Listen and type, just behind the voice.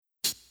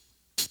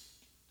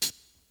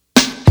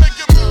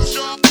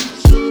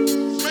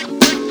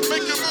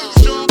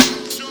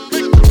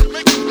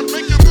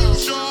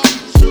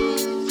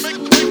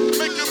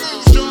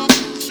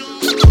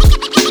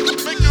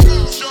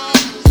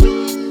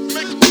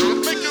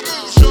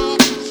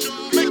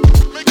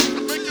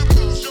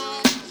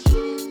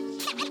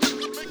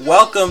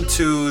Welcome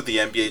to the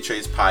NBA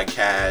Trades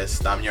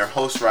Podcast. I'm your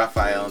host,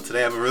 Raphael, and today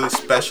I have a really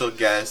special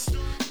guest.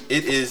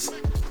 It is,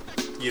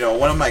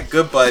 one of my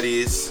good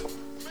buddies,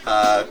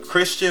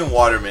 Christian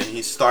Waterman.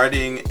 He's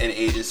starting an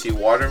agency,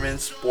 Waterman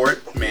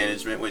Sport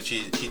Management, which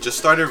he just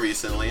started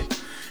recently.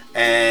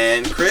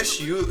 And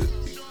Chris, you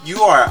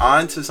are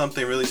on to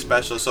something really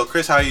special. So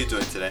Chris, how are you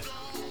doing today?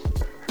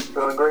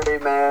 Doing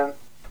great, man.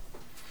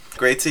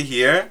 Great to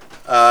hear.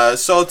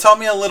 So tell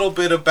me a little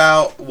bit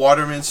about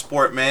Waterman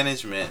Sport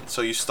Management.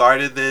 So you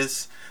started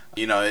this,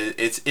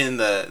 it's in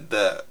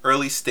the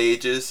early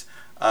stages.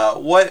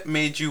 What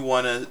made you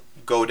want to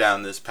go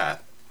down this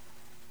path?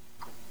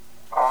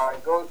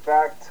 It goes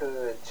back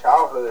to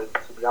childhood,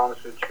 to be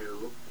honest with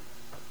you.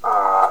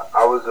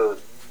 I was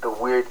the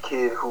weird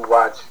kid who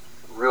watched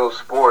real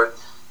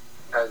sports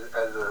as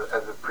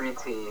a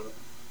preteen.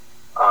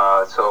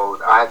 So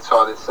I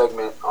saw this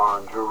segment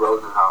on Drew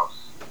Rosenhaus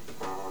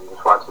and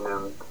just watching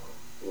him,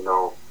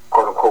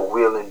 quote unquote,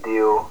 wheel and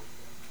deal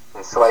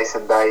and slice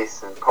and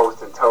dice and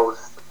post and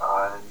toast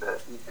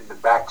in the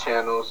back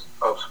channels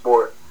of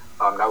sport.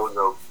 That was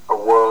a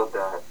world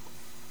that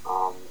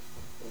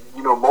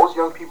most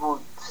young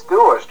people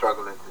still are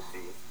struggling to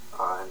see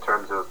in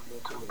terms of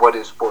what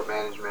is sport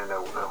management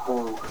and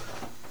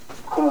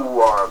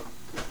who are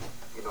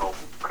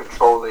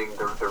controlling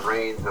the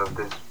reins of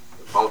this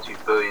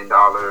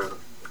multi-billion-dollar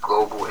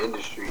global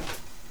industry.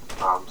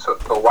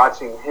 So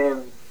watching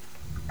him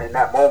in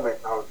that moment,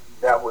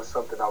 that was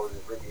something I was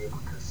really able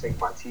to sink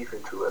my teeth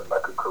into as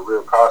like a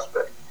career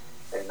prospect.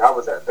 And I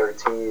was at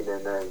 13,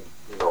 and then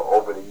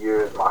over the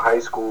years, the high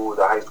school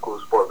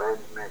sport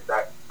management,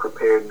 that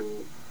prepared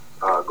me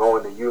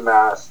going to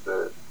UMass,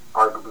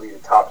 arguably the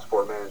top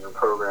sport management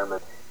program.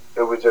 And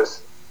it was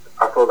just,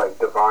 I feel like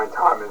divine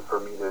timing for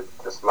me to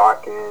just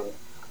lock in.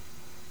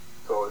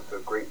 So it's a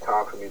great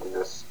time for me to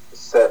just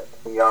set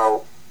me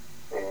out.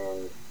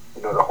 And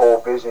the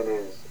whole vision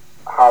is,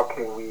 how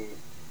can we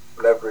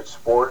leverage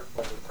sport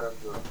in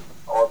terms of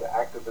all the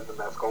activism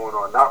that's going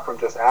on, not from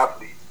just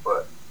athletes,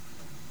 but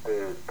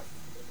the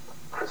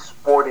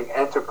sporting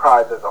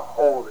enterprise as a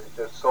whole is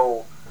just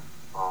so.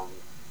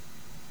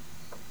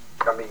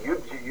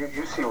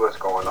 You see what's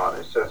going on.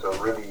 It's just a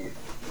really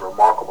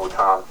remarkable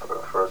time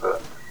for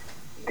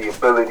the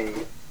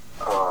ability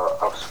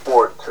of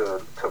sport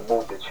to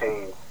move the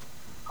chains,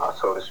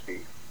 so to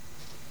speak.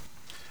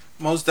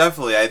 Most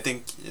definitely, I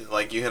think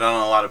you hit on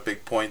a lot of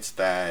big points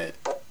that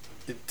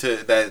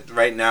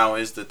right now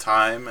is the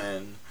time,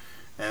 and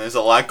there's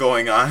a lot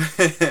going on,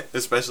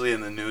 especially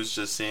in the news.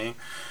 Just seeing,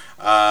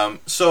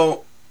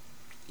 so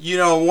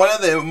one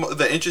of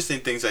the interesting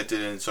things I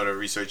did in sort of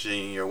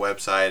researching your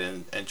website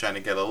and trying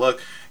to get a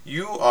look,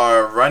 you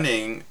are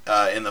running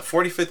in the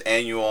 45th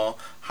annual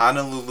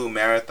Honolulu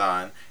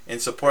Marathon in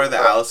support of the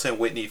Allison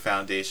Whitney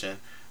Foundation.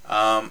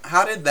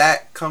 How did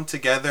that come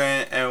together,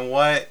 and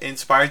what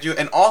inspired you?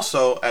 And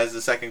also, as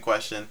the second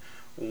question,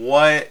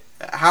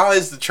 how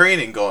is the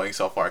training going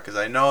so far? Because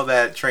I know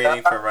that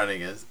training for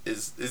running is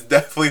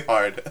definitely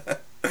hard.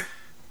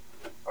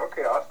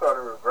 Okay, I'll start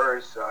in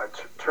reverse.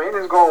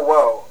 Training's going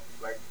well.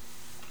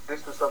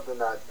 This was something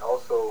that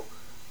also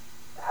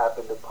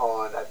happened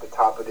upon at the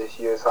top of this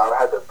year. So I've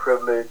had the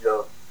privilege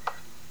of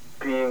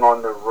being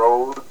on the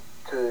road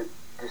to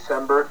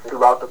December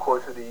throughout the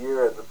course of the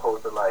year, as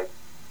opposed to I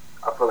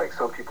feel like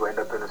some people end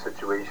up in a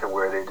situation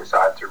where they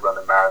decide to run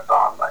a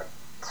marathon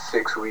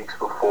 6 weeks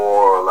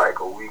before or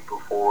a week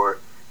before.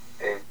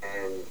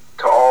 And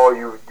to all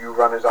you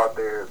runners out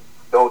there,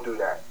 don't do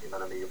that. You know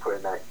what I mean? You're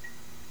putting that,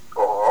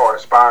 or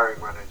aspiring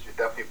runners, you're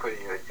definitely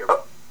putting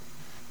your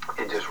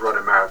and just run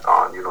a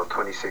marathon.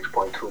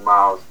 26.2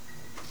 miles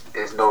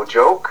is no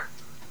joke.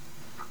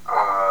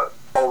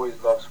 Always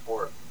loved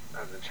sport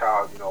as a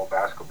child.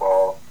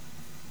 Basketball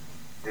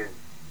is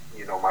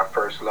my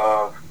first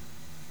love.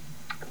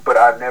 But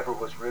I never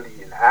was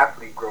really an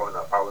athlete growing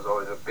up. I was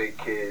always a big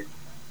kid.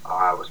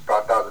 I was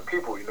about 1,000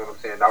 people. You know what I'm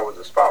saying? That was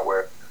a spot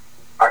where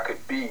I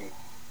could be,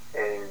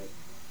 and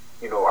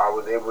I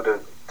was able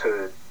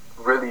to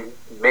really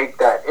make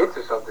that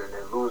into something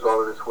and lose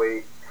all of this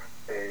weight.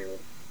 And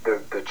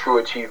the true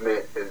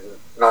achievement is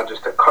not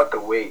just to cut the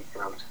weight. You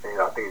know what I'm saying?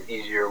 I think it's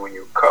easier when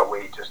you cut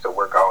weight just to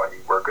work out and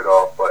you work it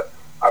off. But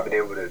I've been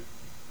able to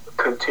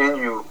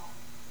continue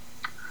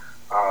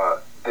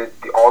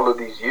all of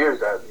these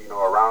years at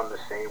around the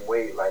same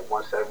weight,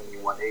 170,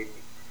 180,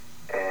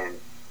 and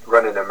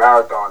running a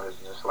marathon is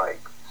just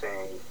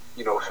saying,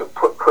 so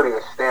putting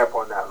a stamp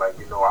on that, I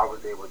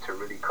was able to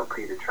really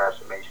complete a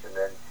transformation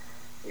and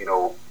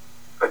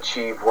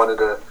achieve one of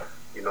the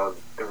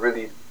the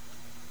really,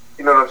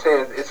 what I'm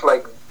saying, it's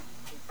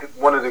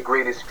one of the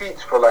greatest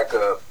feats for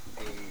a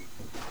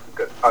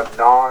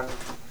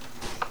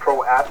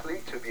non-pro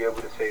athlete to be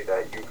able to say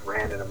that you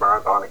ran in a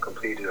marathon and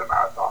completed a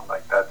marathon.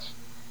 That's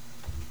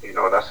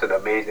that's an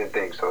amazing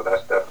thing. So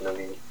that's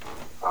definitely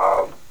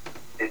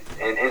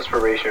an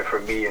inspiration for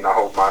me, and I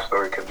hope my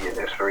story can be an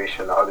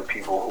inspiration to other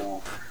people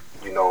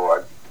who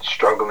are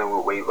struggling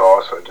with weight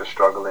loss or just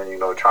struggling,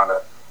 trying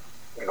to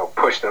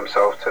push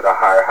themselves to the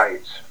higher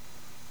heights.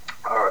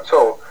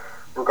 So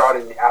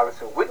regarding the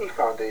Allison Whitney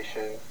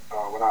Foundation,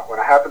 when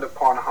I happened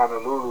upon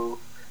Honolulu,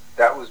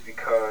 that was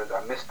because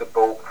I missed the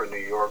boat for New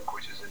York,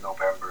 which is in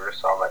November.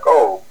 So I'm like,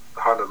 oh,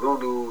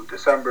 Honolulu,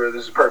 December,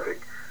 this is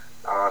perfect.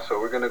 So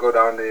we're gonna go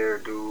down there,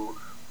 do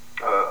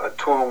a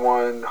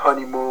 2-in-1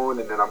 honeymoon,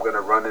 and then I'm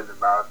gonna run in the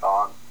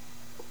marathon.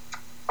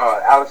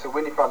 Allison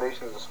Whitney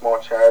Foundation is a small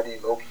charity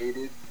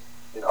located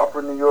in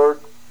Upper New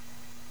York,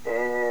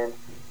 and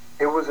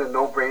it was a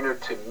no-brainer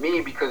to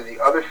me because the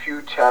other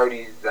few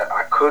charities that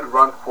I could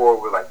run for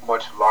were like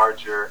much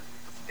larger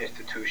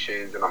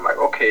institutions, and I'm like,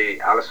 okay,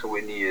 Allison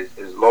Whitney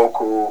is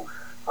local,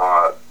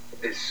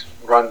 it's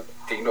run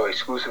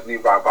exclusively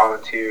by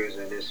volunteers,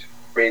 and is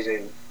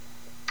raising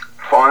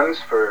funds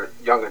for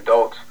young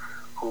adults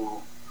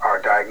who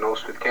are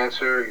diagnosed with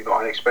cancer,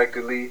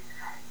 unexpectedly,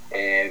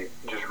 and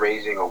just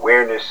raising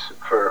awareness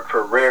for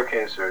rare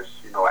cancers.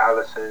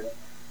 Allison,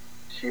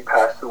 she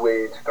passed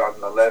away in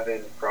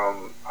 2011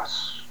 from a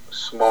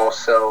small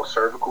cell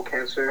cervical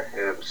cancer.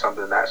 It was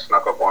something that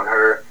snuck up on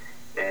her,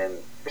 and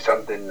it's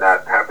something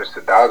that happens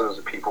to thousands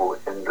of people.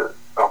 And the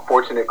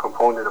unfortunate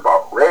component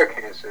about rare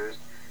cancers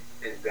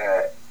is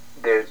that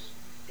there's,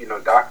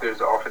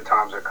 doctors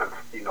oftentimes are,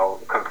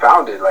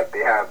 confounded. Like, they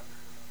have,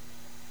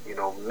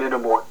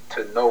 minimal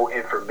to no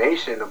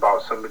information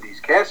about some of these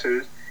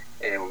cancers.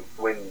 And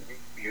when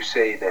you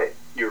say that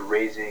you're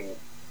raising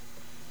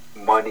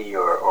money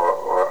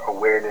or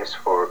awareness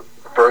for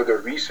further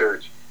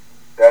research,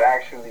 that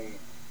actually,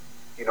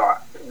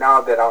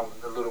 now that I'm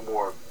a little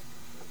more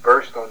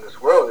versed on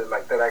this world,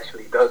 that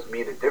actually does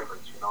mean a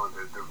difference.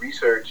 The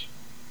research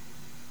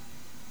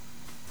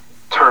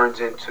turns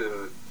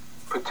into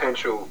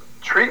potential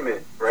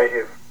treatment, right?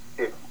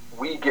 If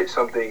we get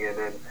something and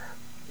then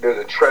there's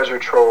a treasure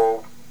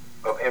trove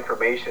of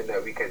information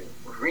that we can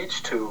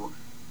reach to,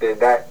 then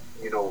that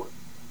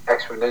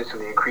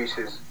exponentially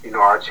increases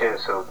our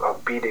chance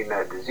of beating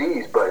that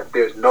disease. But if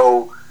there's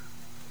no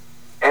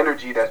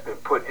energy that's been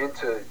put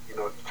into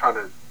trying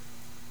to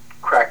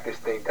crack this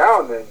thing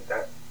down, then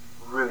that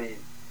really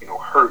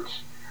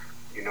hurts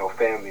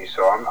families.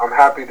 So I'm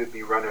happy to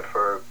be running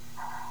for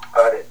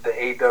the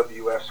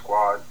AWF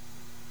squad,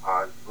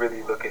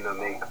 really looking to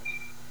make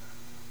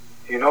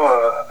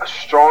a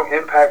strong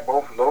impact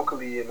both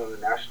locally and on the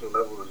national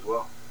level as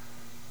well.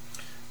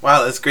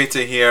 Wow, that's great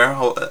to hear.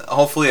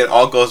 Hopefully it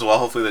all goes well.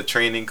 Hopefully the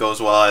training goes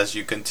well as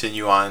you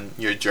continue on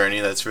your journey.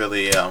 That's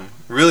really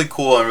really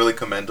cool and really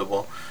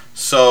commendable.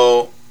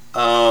 So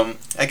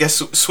I guess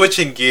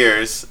switching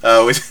gears,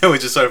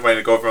 which is sort of funny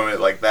to go from it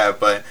like that,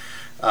 but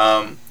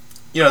I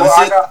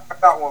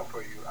got one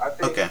for you. I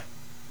think okay.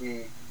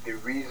 The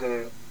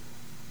reason,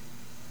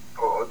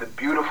 or the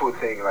beautiful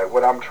thing, like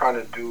what I'm trying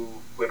to do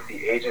with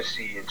the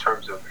agency in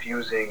terms of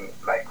fusing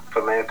like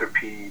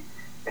philanthropy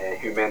and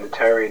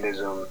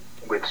humanitarianism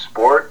with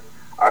sport,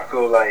 I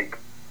feel like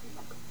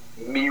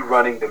me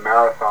running the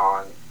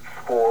marathon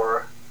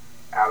for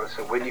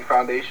Allison Whitney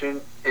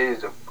Foundation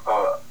is a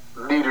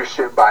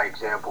leadership by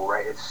example,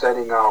 right? It's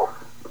setting out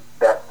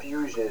that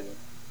fusion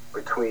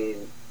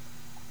between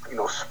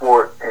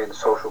sport and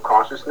social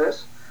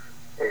consciousness,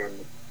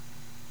 and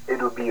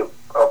it'll be a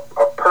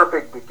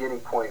perfect beginning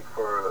point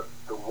for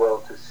the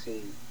world to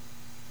see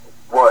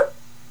what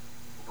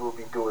we'll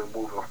be doing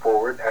moving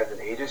forward as an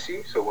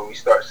agency. So when we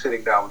start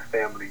sitting down with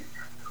families,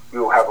 we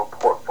will have a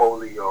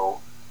portfolio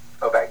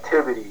of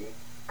activity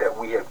that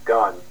we have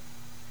done.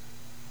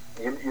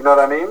 You know what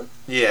I mean?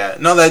 Yeah.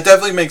 No, that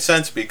definitely makes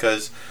sense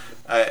because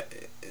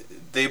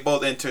they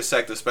both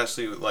intersect,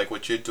 especially like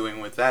what you're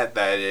doing with that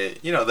they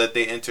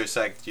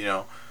intersect,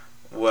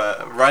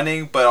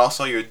 running, but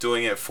also you're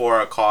doing it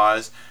for a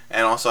cause,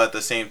 and also at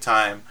the same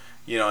time,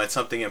 it's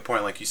something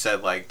important, like you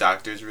said, like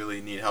doctors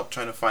really need help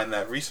trying to find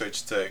that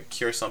research to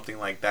cure something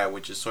like that,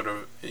 which is sort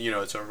of,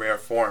 it's a rare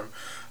form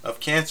of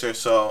cancer.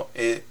 So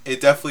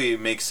it definitely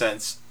makes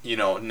sense,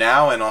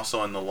 now and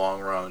also in the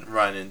long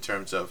run in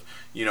terms of,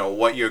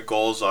 what your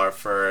goals are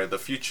for the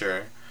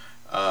future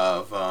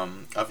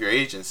of your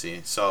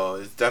agency. So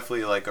it's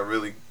definitely like a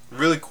really,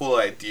 really cool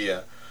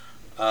idea.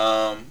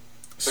 So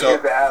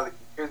here's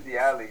the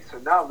alley. So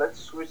now let's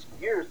switch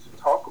gears to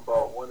talk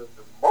about one of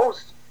the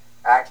most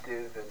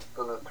active and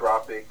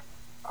philanthropic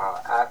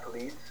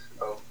athletes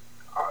of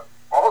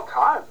all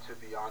time, to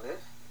be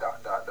honest. ...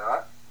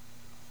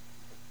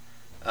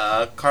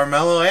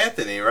 Carmelo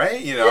Anthony,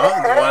 right?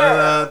 One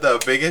of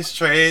the biggest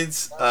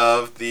trades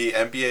of the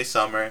NBA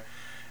summer.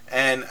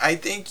 And I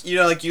think,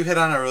 like you hit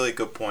on a really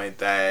good point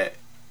that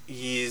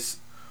he's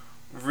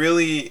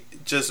really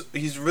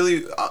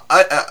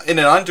in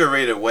an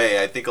underrated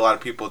way. I think a lot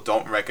of people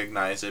don't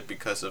recognize it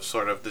because of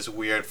sort of this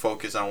weird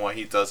focus on what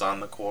he does on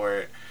the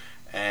court.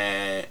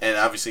 And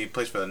obviously he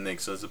plays for the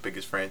Knicks, so it's the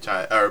biggest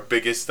franchise or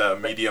biggest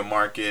media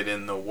market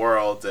in the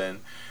world, and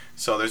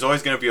so there's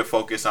always going to be a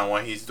focus on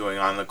what he's doing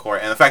on the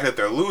court, and the fact that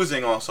they're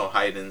losing also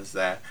heightens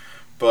that.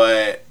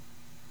 But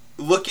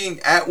looking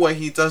at what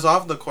he does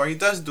off the court, he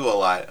does do a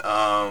lot.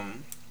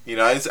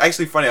 It's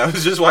actually funny. I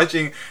was just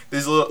watching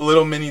this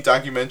little mini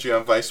documentary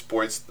on Vice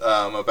Sports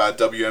about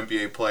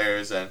WNBA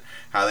players and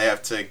how they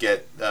have to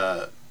get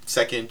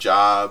second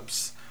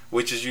jobs,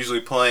 which is usually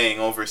playing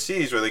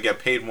overseas where they get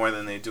paid more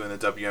than they do in the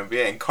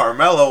WNBA. And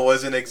Carmelo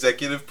was an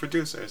executive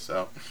producer,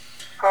 so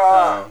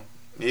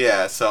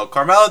yeah, so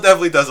Carmelo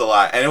definitely does a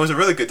lot. And it was a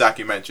really good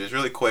documentary. It's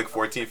really quick,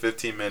 14,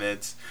 15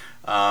 minutes.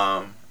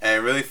 And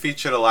it really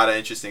featured a lot of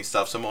interesting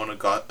stuff. Simone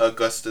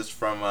Augustus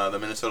from the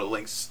Minnesota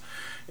Lynx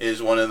is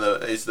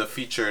the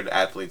featured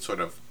athlete, sort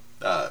of,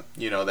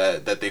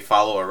 that they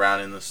follow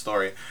around in the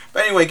story.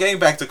 But anyway, getting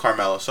back to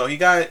Carmelo. So he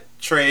got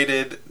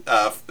traded,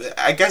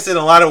 I guess in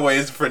a lot of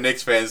ways for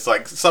Knicks fans.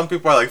 Like, some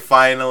people are like,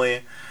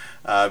 finally,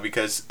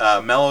 because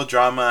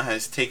melodrama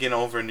has taken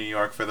over New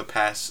York for the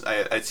past,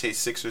 I'd say,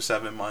 6 or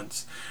 7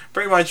 months.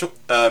 Pretty much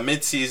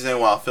mid-season,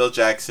 while Phil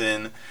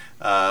Jackson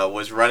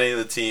was running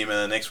the team and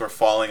the Knicks were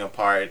falling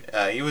apart,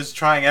 he was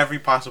trying every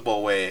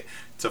possible way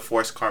to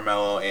force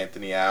Carmelo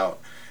Anthony out.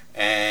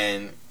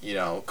 And,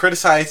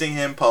 criticizing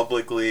him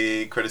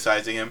publicly,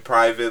 criticizing him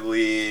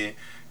privately,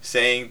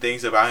 saying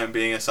things about him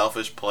being a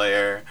selfish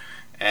player.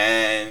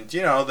 And,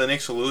 the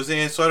Knicks losing,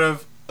 it sort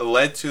of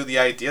led to the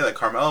idea that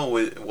Carmelo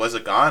was a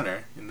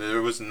goner. And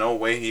there was no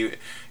way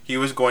he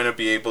was going to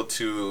be able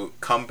to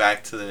come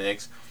back to the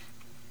Knicks.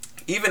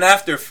 Even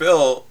after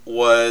Phil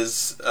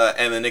was,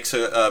 and the Knicks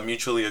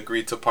mutually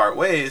agreed to part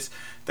ways,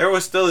 there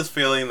was still this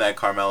feeling that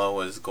Carmelo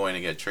was going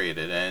to get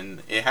traded.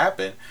 And it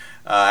happened.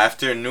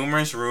 After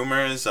numerous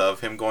rumors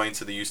of him going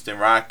to the Houston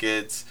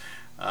Rockets,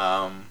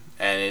 and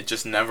it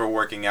just never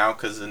working out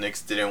because the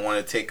Knicks didn't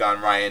want to take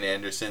on Ryan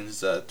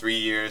Anderson's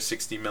 3-year,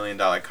 $60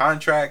 million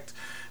contract,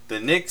 the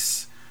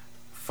Knicks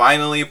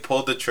finally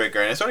pulled the trigger,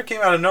 and it sort of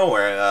came out of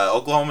nowhere.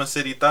 Oklahoma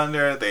City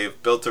Thunder,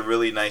 they've built a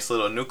really nice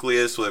little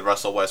nucleus with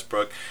Russell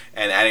Westbrook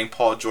and adding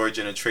Paul George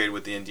in a trade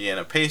with the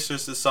Indiana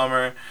Pacers this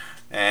summer.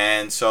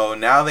 And so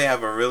now they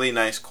have a really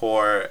nice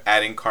core,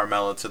 adding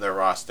Carmelo to their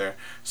roster.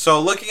 So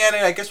looking at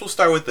it, I guess we'll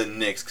start with the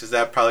Knicks, because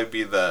that'd probably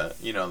be we'll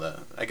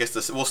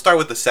start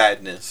with the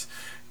sadness,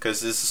 because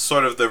this is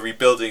sort of the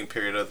rebuilding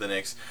period of the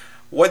Knicks.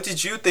 What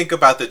did you think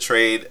about the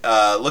trade,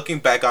 looking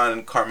back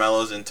on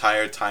Carmelo's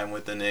entire time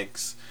with the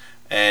Knicks,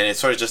 and it's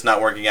sort of just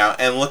not working out,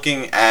 and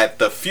looking at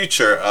the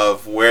future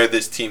of where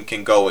this team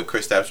can go with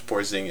Kristaps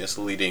Porzingis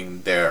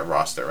leading their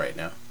roster right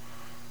now?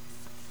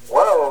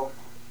 Well,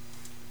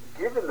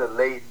 given the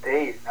late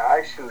date, I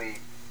actually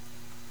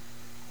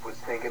was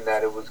thinking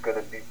that it was going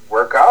to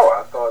work out.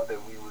 I thought that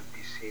we would be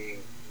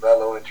seeing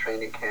Melo in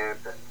training camp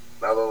and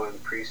Melo in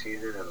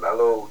preseason and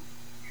Melo,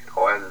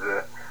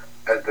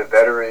 as the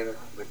veteran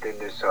within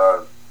this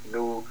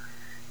new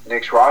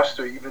Knicks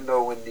roster. Even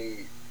though when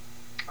the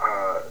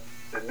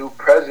new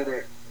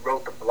president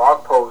wrote the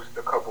blog post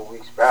a couple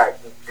weeks back,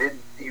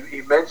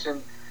 he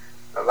mentioned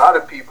a lot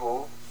of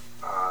people,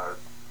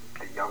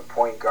 the young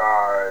point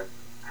guard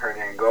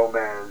Hernan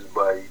Gomez,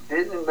 but he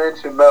didn't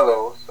mention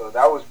Melo, so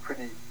that was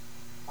pretty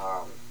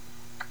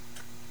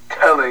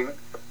telling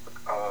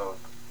of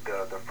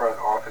the front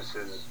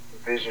office's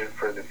vision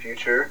for the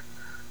future.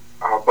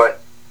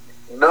 But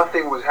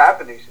nothing was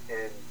happening,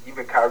 and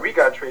even Kyrie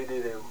got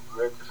traded, and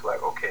we're just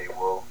like, okay,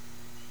 well,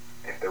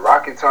 if the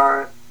Rockets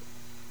aren't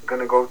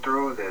gonna go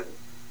through, then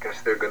I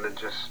guess they're gonna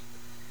just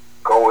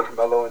go with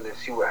Melo and then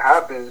see what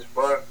happens.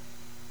 But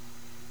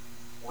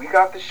we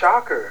got the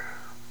shocker.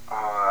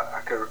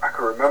 I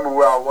could remember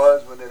where I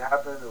was when it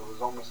happened. It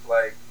was almost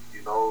like,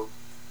 I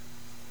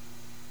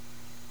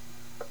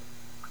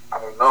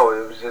don't know.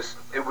 It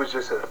was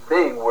just a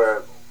thing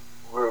where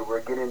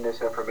we're getting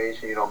this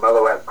information.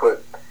 Melo had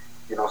put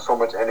so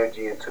much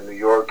energy into New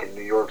York, and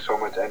New York so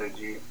much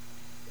energy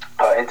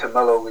into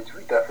Melo, which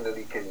we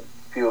definitely can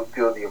feel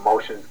the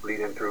emotions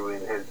bleeding through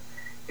in his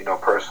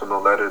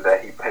personal letter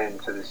that he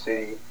penned to the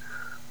city.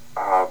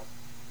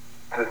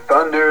 The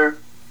Thunder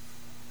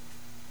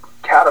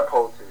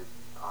catapulted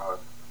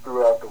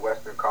throughout the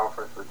Western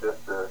Conference with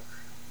just the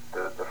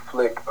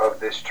flick of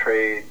this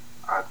trade.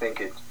 I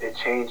think it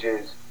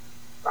changes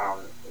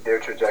their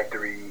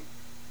trajectory.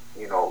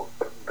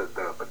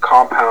 The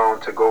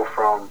compound to go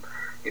from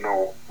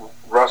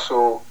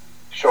Russell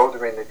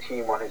shouldering the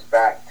team on his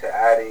back to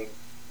adding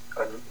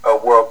a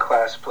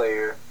world-class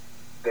player,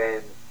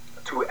 then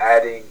to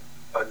adding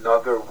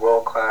another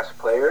world-class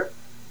player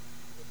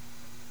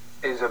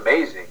is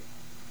amazing.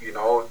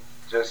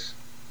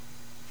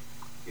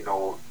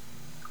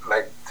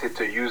 Like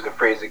to use the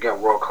phrase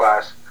again,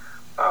 world-class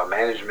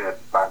management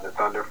by the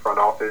Thunder front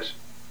office.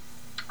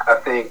 I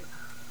think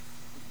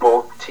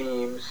both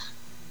teams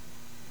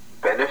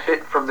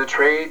benefit from the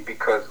trade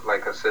because,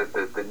 like I said,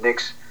 the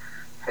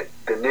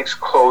Knicks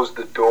closed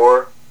the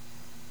door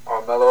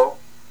on Melo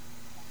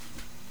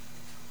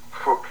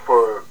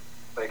for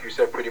like you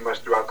said, pretty much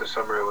throughout the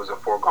summer. It was a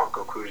foregone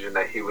conclusion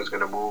that he was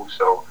going to move,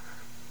 so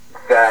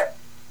that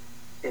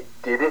it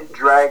didn't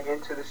drag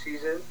into the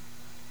season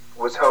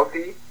was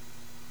healthy,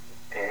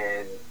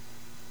 and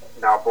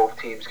now both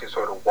teams can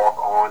sort of walk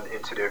on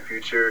into their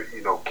future.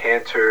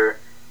 Cantor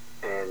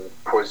and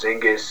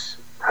Porzingis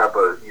have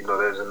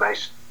there's a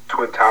nice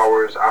Twin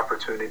Towers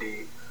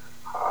opportunity.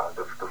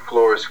 The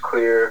floor is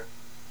clear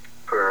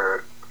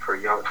for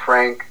young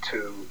Frank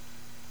to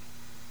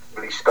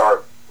really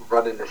start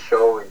running the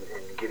show and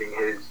getting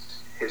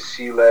his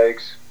sea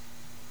legs.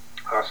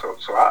 So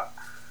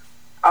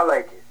I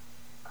like it.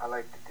 I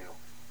like the deal.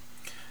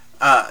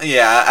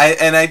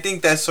 I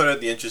think that's sort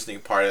of the interesting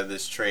part of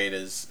this trade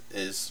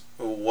is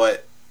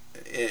what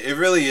it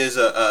really is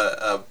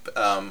a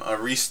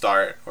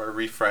restart or a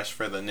refresh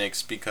for the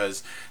Knicks,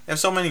 because they have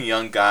so many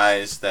young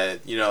guys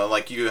that, you know,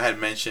 like you had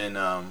mentioned,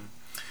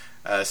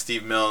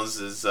 Steve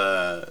Mills'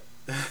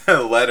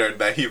 letter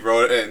that he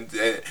wrote,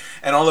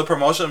 and all the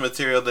promotional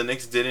material the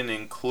Knicks didn't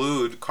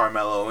include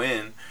Carmelo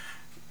in,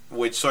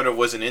 which sort of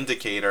was an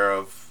indicator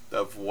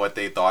of what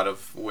they thought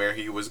of where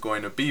he was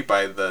going to be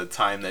by the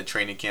time that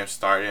training camp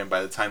started and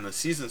by the time the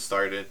season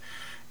started.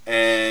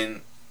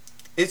 And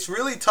it's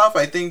really tough.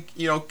 I think,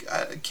 you know,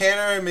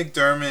 Kanter and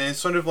McDermott is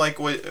sort of like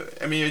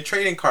you're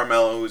trading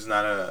Carmelo, who's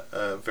not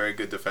a very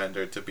good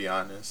defender, to be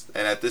honest.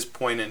 And at this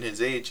point in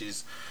his age,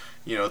 he's,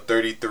 you know,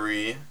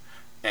 33,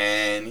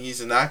 and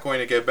he's not going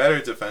to get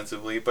better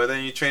defensively. But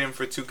then you trade him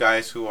for two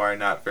guys who are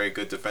not very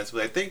good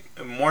defensively. I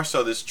think more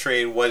so this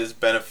trade, what his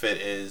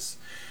benefit is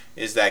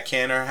that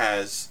Kanter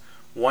has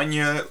 1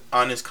 year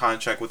on his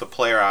contract with a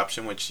player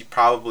option, which he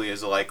probably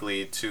is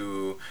likely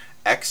to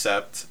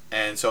accept,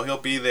 and so he'll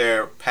be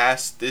there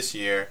past this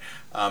year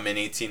in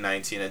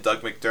 18-19. And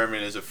Doug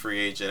McDermott is a free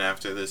agent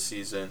after this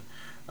season.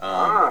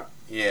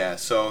 Yeah,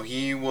 so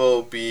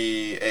he'll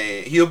be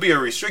a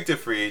restricted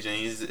free agent.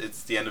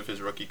 It's the end of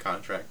his rookie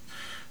contract.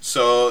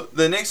 So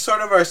the Knicks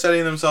sort of are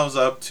setting themselves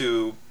up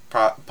to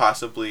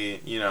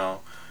possibly, you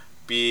know,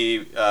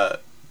 be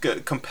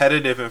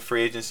competitive in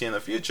free agency in the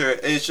future.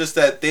 It's just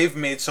that they've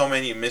made so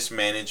many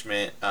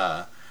mismanagement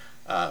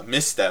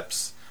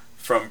missteps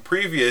from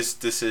previous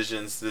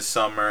decisions this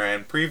summer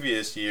and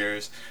previous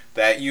years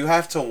that you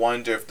have to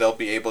wonder if they'll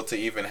be able to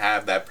even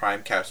have that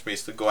prime cap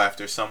space to go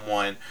after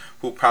someone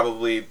who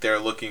probably they're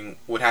looking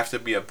would have to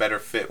be a better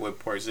fit with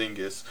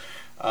Porzingis.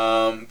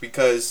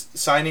 Because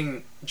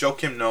signing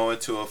Joakim Noah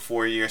to a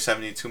 4-year,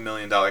 $72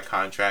 million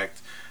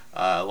contract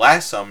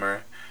last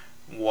summer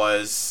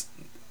was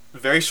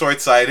very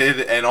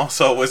short-sighted, and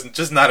also was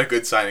just not a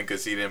good signing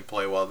because he didn't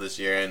play well this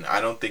year, and I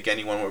don't think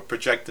anyone would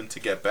project him to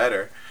get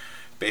better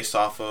based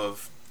off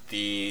of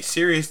the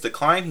serious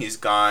decline he's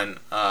gone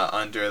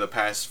under the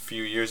past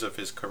few years of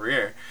his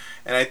career.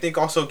 And I think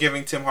also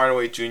giving Tim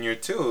Hardaway Jr.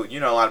 too, you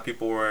know, a lot of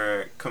people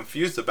were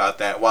confused about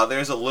that. While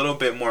there's a little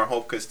bit more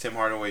hope because Tim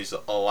Hardaway's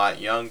a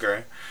lot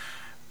younger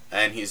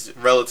and he's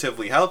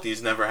relatively healthy,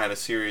 he's never had a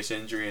serious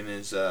injury in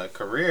his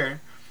career,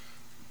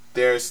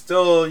 there's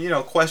still, you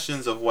know,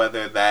 questions of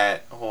whether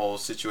that whole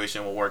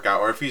situation will work out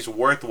or if he's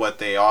worth what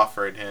they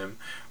offered him,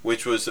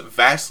 which was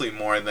vastly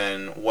more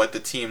than what the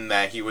team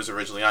that he was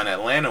originally on,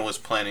 Atlanta, was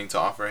planning to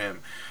offer him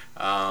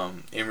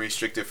in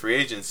restricted free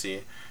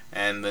agency.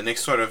 And the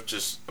Knicks sort of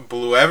just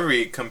blew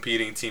every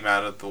competing team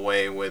out of the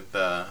way with,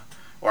 or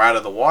out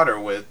of the water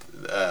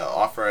with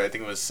offer. I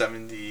think it was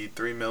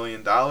 $73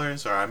 million,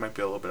 or I might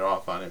be a little bit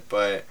off on it,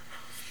 but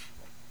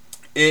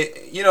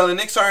the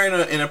Knicks are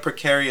in a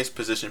precarious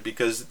position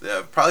because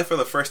probably for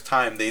the first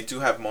time they do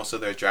have most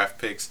of their draft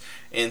picks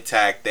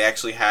intact. They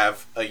actually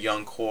have a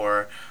young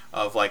core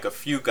of like a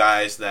few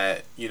guys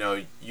that, you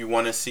know, you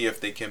want to see if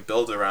they can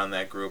build around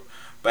that group.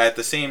 But at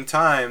the same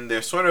time,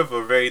 they're sort of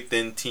a very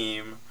thin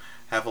team,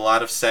 have a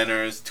lot of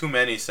centers, too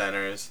many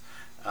centers,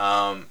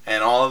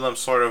 and all of them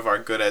sort of are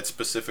good at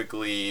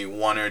specifically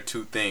one or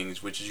two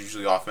things, which is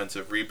usually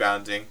offensive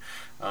rebounding.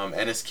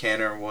 Enes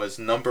Kanter was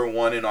number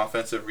 1 in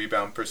offensive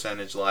rebound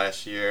percentage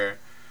last year.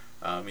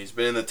 He's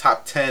been in the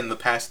top 10 the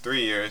past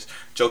 3 years.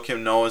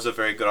 Joakim Noah is a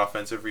very good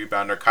offensive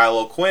rebounder. Kyle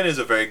O'Quinn is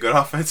a very good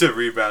offensive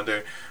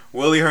rebounder.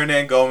 Willie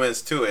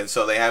Hernan-Gomez too. And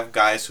so they have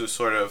guys who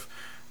sort of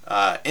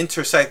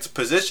intersect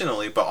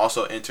positionally, but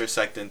also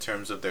intersect in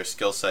terms of their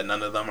skill set.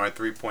 None of them are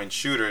three-point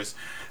shooters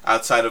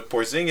outside of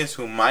Porzingis,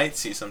 who might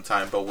see some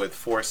time, but with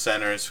 4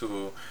 centers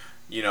who,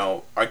 you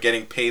know, are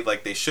getting paid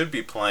like they should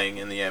be playing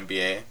in the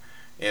NBA.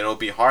 It'll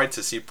be hard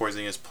to see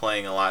Porzingis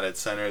playing a lot at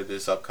center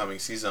this upcoming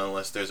season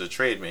unless there's a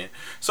trade made.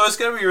 So it's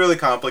going to be really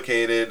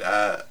complicated.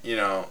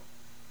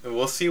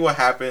 We'll see what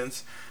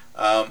happens.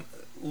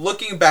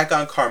 Looking back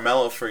on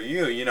Carmelo for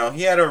you, you know,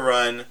 he had a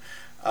run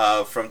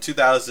from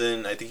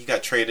 2000. I think he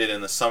got traded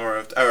in the summer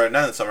of, or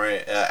not in the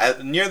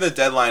summer, near the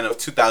deadline of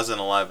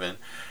 2011.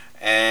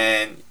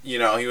 And, you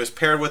know, he was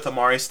paired with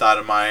Amari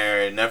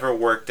Stoudemire. It never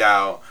worked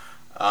out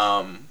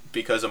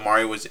because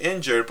Amari was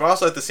injured. But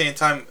also at the same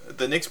time,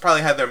 the Knicks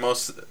probably had their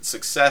most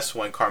success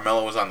when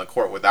Carmelo was on the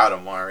court without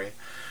Amari.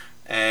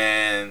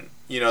 And,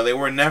 you know, they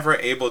were never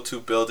able to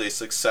build a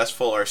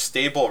successful or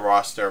stable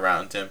roster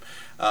around him.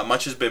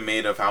 Much has been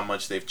made of how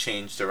much they've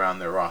changed around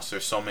their roster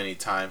so many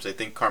times. I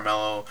think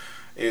Carmelo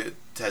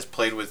has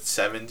played with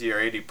 70 or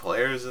 80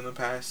 players in the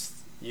past,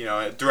 you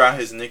know, throughout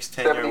his Knicks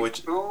tenure.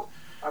 Which,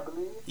 I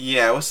believe?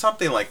 Yeah, it was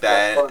something like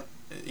that.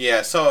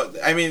 Yeah, so,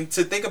 I mean,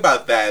 to think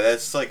about that,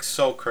 that's, like,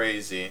 so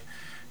crazy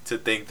to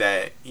think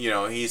that, you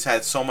know, he's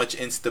had so much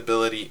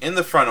instability in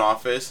the front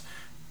office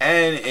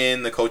and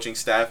in the coaching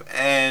staff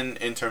and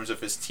in terms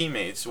of his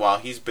teammates while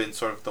he's been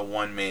sort of the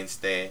one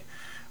mainstay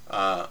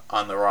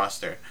on the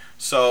roster.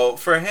 So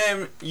for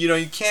him,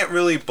 you can't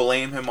really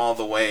blame him all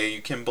the way.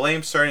 You can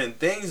blame certain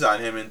things on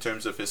him in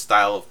terms of his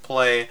style of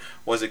play.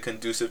 Was it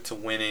conducive to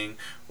winning?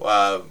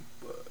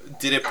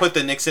 Did it put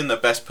the Knicks in the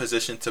best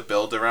position to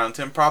build around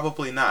him?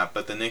 Probably not,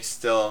 but the Knicks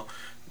still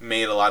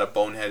made a lot of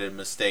boneheaded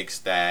mistakes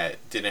that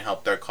didn't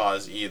help their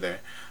cause either.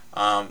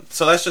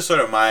 So that's just sort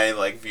of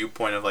my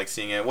viewpoint of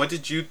seeing it. What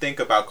did you think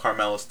about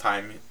Carmelo's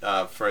time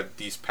for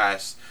these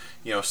past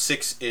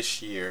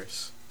 6-ish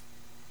years?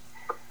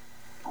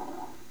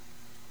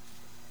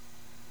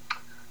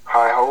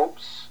 High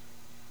hopes.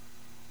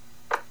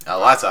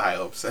 Lots of high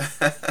hopes.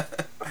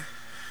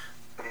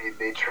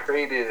 They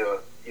traded a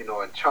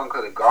chunk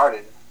of the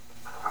garden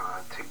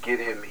to get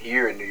him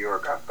here in New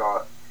York. I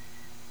thought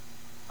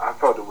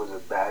it was a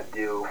bad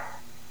deal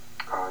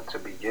to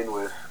begin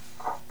with.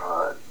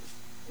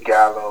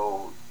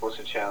 Gallo,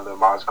 Wilson Chandler,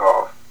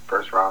 Mozgov,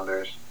 first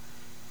rounders.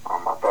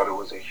 I thought it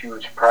was a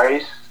huge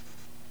price,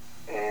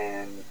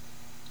 and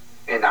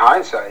in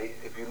hindsight,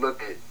 if you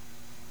look at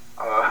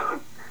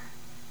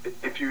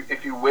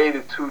if you weigh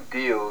the two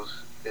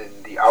deals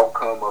in the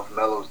outcome of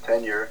Melo's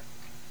tenure,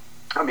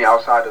 I mean,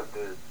 outside of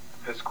the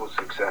physical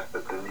success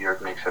that the New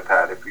York Knicks have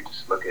had, if you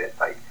just look at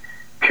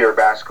pure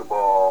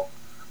basketball,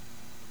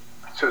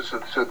 so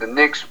the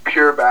Knicks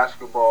pure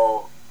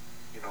basketball,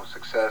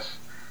 success,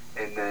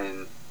 and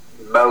then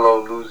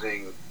Melo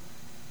losing,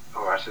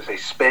 or I should say,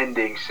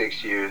 spending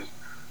 6 years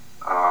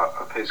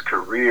of his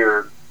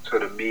career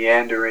sort of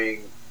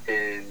meandering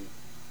in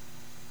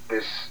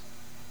this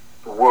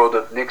world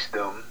of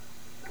Knicksdom,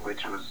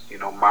 which was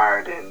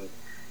mired in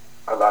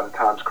a lot of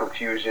times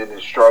confusion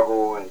and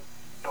struggle and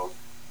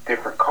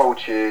different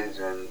coaches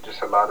and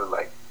just a lot of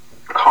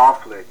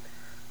conflict.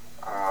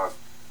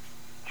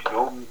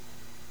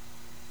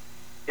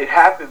 It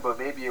happened, but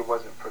maybe it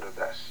wasn't for the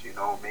best.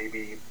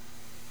 Maybe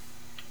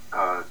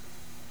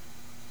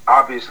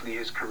obviously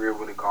his career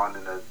would have gone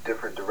in a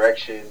different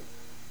direction.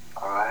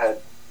 Had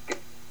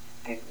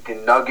the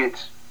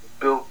Nuggets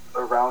built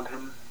around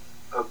him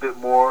a bit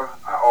more.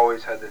 I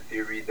always had the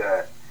theory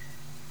that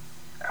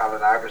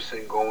Allen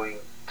Iverson going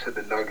to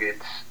the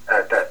Nuggets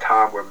at that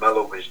time where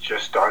Melo was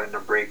just starting to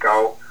break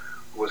out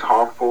was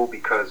harmful,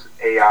 because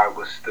AI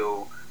was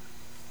still,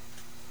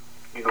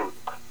 he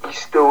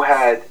still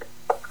had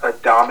a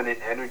dominant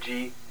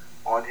energy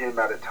on him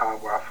at a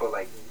time where I feel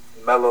like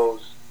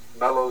Melo's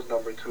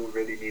number two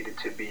really needed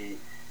to be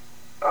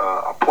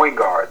a point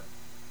guard,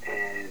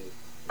 and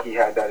he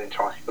had that in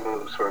Chauncey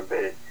Billups for a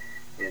bit.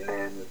 And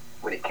then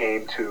when it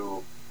came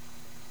to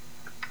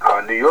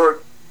New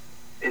York,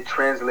 it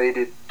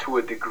translated to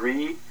a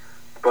degree,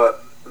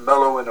 but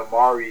Melo and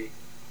Amari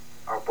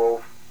are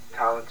both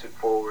talented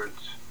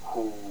forwards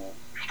who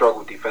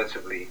struggle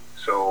defensively.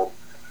 So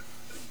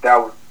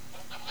that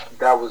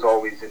was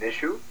always an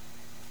issue.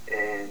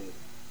 And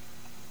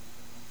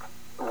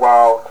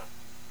while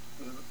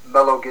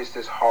Melo gets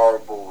this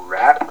horrible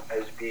rap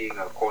as being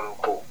a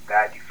quote-unquote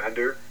bad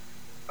defender,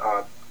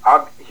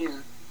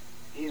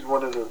 he's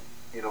one of the,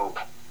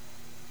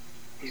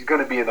 he's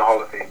going to be in the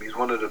Hall of Fame. He's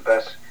one of the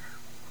best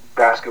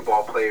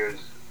basketball players,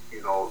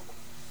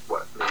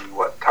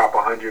 top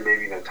 100,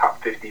 maybe even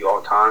top 50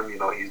 all time.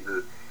 He's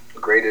the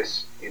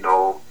greatest,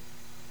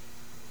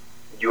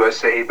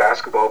 USA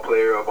basketball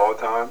player of all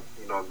time,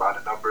 by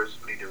the numbers,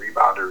 leading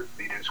rebounder,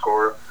 leading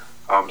scorer.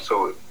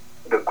 So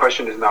the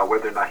question is not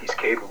whether or not he's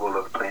capable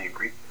of playing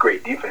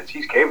great defense.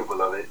 He's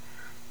capable of it.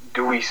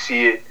 Do we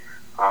see it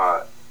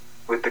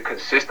with the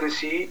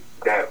consistency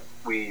that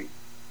we,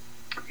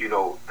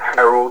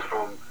 herald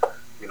from,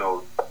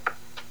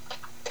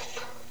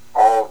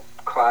 all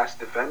class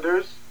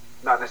defenders?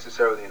 Not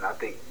necessarily, and I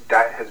think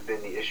that has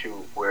been the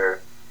issue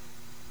where,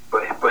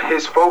 but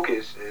his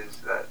focus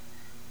is that,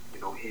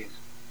 he's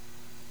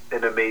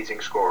an amazing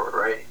scorer,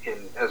 right?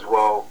 And as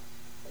well,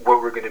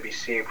 what we're going to be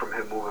seeing from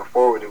him moving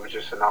forward, it was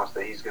just announced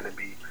that he's going to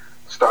be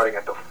starting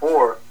at the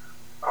 4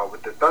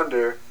 with the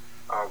Thunder.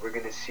 We're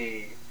going to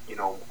see,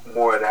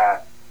 more of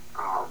that,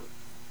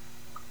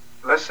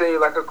 let's say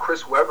like a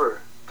Chris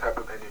Webber type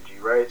of energy,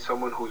 right?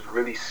 Someone who's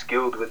really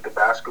skilled with the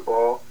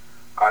basketball,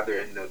 either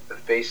in the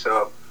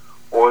face-up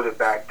or the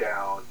back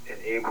down, and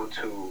able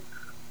to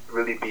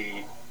really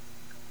be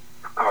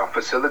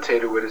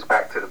facilitator with his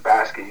back to the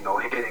basket,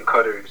 hitting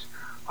cutters,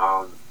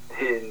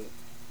 hitting,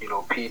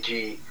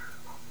 PG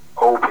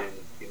open,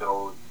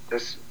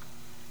 just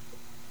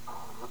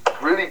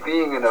really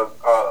being in a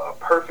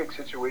perfect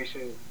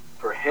situation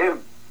for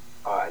him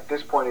at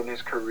this point in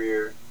his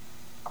career.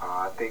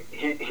 I think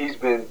he's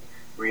been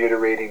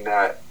reiterating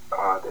that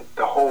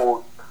the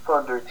whole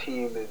Thunder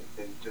team is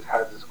just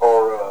has this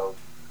aura of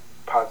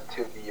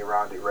positivity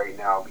around it right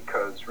now,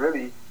 because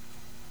really,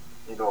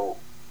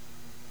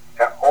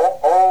 at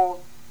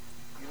all,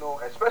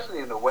 especially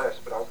in the West,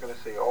 but I was going to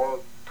say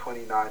all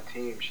 29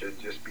 teams should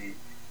just be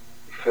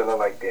feeling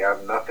like they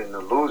have nothing to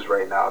lose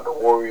right now. The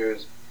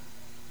Warriors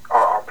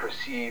are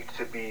perceived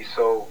to be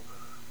so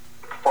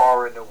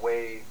far and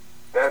away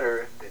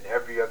better than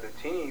every other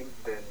team.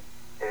 Then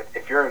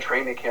if you're in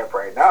training camp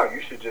right now,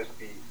 you should just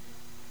be,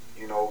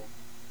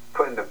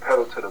 putting the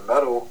pedal to the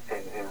metal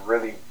and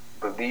really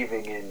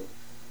believing in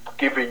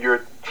giving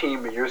your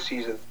team and your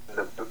season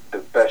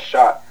the best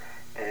shot.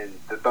 And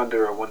the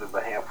Thunder are one of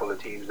a handful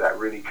of teams that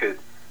really could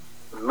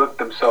look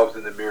themselves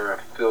in the mirror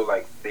and feel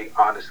like they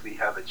honestly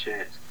have a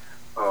chance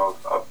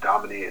of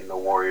dominating the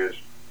Warriors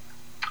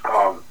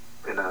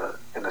in a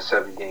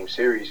 7-game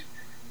series.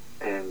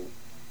 And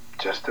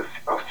just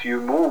a few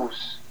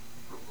moves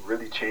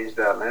really changed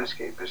that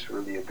landscape. It's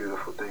really a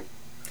beautiful thing.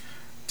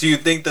 Do you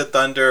think the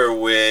Thunder,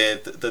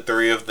 with the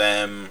three of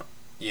them,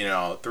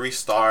 3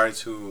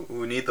 stars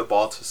who need the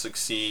ball to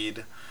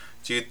succeed,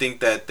 do you think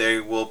that they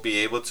will be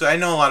able to? I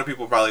know a lot of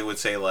people probably would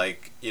say,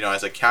 like,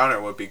 as a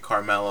counter would be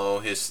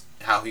Carmelo,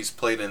 how he's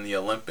played in the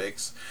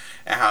Olympics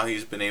and how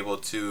he's been able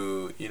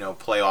to,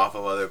 play off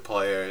of other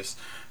players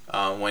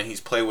when he's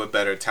played with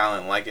better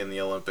talent, like in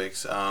the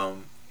Olympics.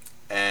 And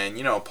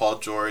Paul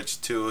George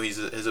too.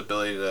 His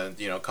ability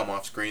to come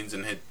off screens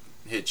and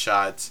hit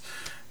shots,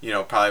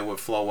 probably would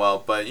flow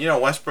well. But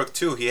Westbrook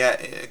too. He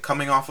had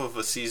coming off of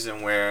a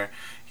season where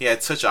he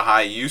had such a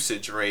high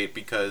usage rate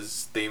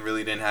because they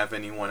really didn't have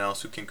anyone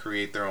else who can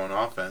create their own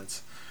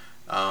offense.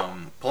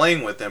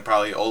 Playing with them,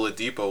 probably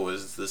Oladipo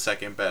was the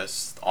second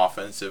best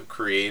offensive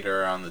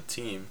creator on the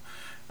team.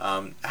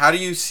 How do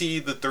you see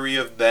the three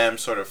of them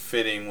sort of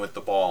fitting with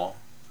the ball?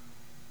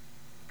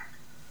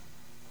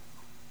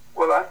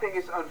 Well, I think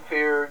it's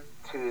unfair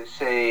to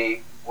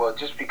say, well,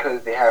 just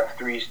because they have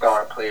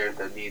 3-star players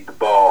that need the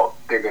ball,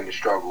 they're going to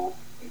struggle.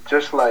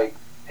 Just like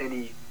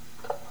any,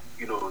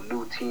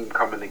 new team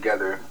coming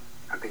together,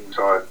 I think we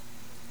saw it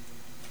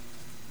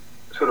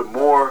sort of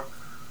more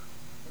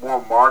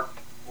marked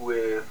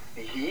with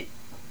the Heat,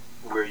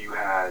 where you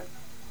had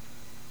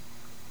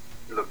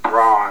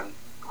LeBron,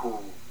 who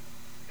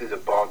is a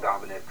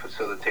ball-dominant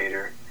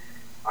facilitator,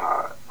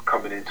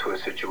 coming into a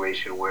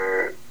situation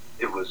where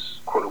it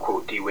was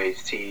quote-unquote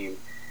D-Wade's team,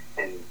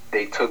 and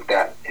they took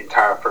that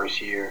entire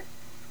first year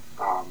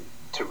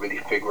to really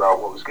figure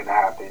out what was going to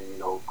happen.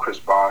 Chris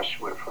Bosh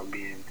went from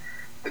being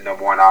the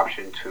number 1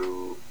 option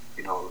to,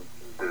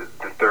 the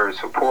third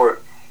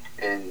support,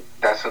 and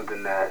that's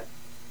something that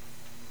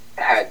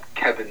had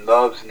Kevin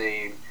Love's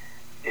name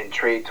in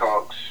trade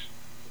talks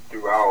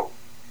throughout,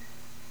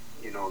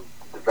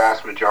 the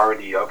vast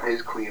majority of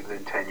his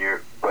Cleveland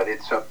tenure, but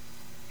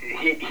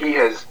he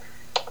has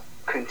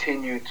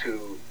continued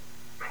to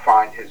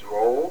find his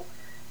role,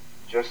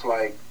 just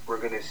like we're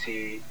going to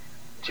see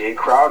Jay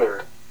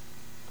Crowder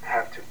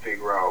have to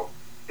figure out,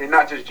 and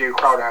not just Jay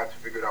Crowder have to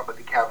figure it out, but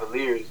the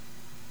Cavaliers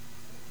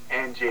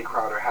and Jay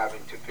Crowder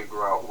having to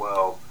figure out,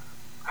 well,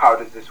 how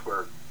does this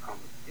work?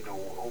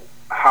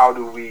 How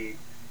do we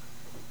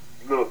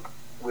look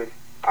with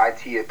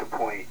IT at the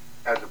point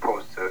as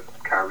opposed to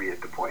Kyrie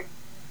at the point?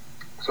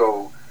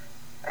 So,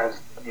 as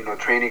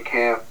training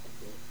camp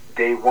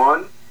day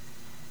 1,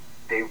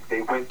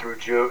 they went through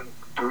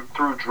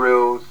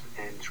drills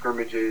and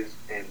scrimmages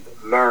and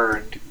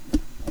learned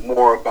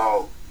more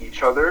about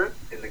each other,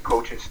 and the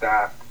coaching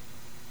staff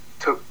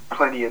took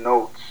plenty of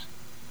notes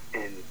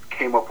and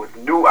came up with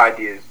new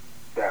ideas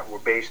that were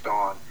based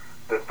on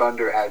the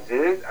Thunder as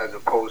is, as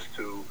opposed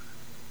to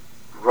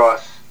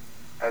Russ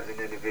as an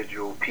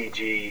individual,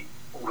 PG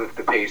with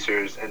the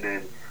Pacers, and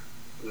then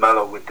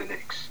Melo with the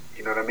Knicks.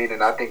 You know what I mean?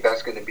 And I think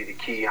that's going to be the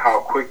key.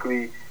 How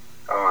quickly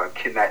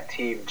can that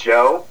team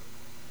gel?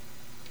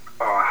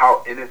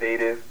 How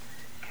innovative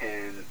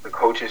can the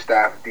coaching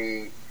staff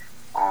be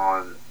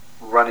on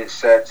running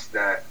sets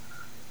that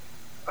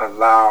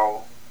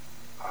allow,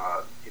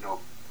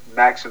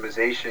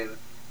 maximization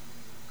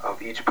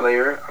of each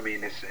player? I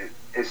mean,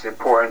 it's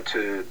important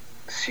to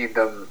see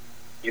them,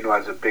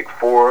 as a big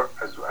 4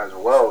 as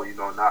well.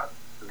 Not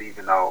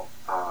leaving out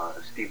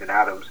Steven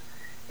Adams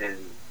and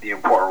the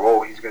important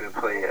role he's going to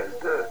play as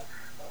the.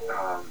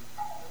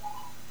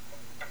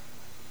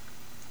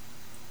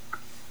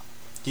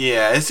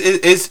 Yeah,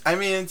 it's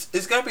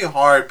gonna be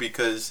hard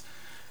because,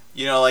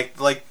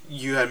 like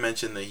you had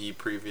mentioned the Heat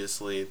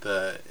previously.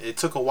 It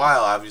took a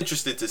while. I was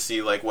interested to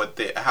see like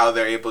how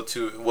they're able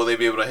to. Will they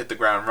be able to hit the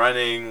ground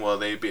running? Will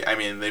they be? I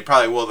mean, they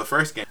probably will the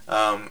first game.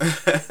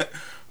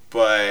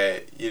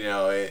 But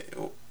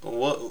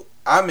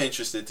I'm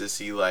interested to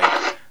see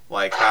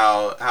like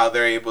how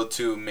they're able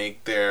to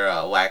make their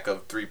lack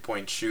of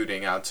 3-point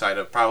shooting outside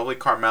of probably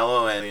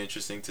Carmelo, and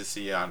interesting to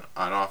see on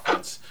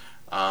offense.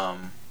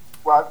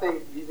 Well, I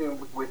think even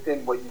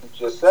within what you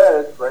just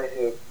said, right,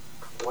 if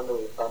one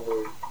of the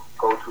Thunder's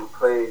go-to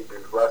plays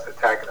is Russ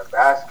attacking a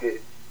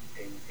basket,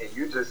 and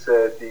you just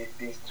said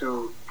these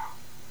 2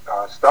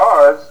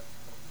 stars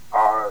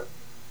are,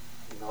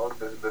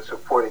 the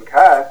supporting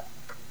cast,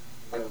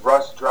 and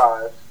Russ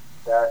drives,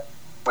 that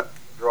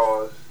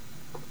draws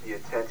the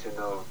attention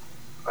of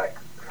like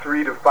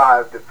 3 to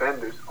 5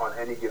 defenders on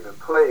any given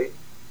play,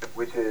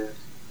 which is,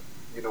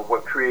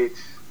 what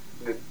creates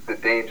the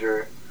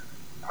danger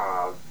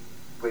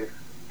with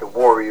the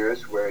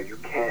Warriors, where you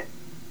can't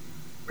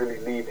really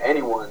leave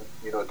anyone,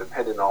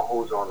 depending on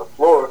who's on the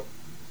floor.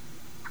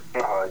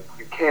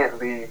 You can't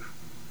leave,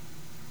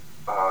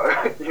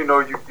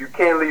 you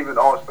can't leave an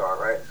all-star,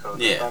 right? So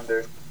the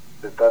Thunder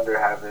the Thunder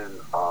having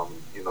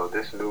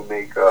this new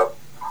makeup,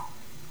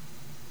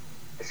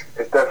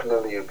 it's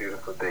definitely a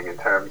beautiful thing in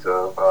terms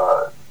of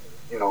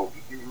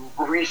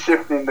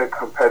reshifting the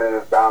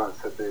competitive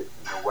balance a bit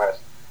in the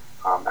West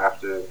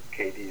after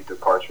KD's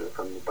departure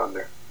from the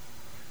Thunder.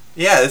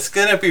 Yeah, it's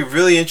gonna be a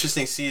really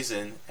interesting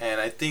season, and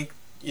I think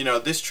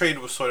this trade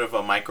was sort of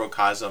a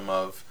microcosm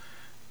of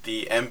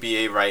the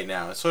NBA right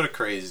now. It's sort of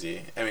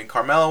crazy. I mean,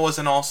 Carmelo was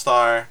an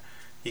all-star.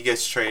 He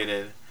gets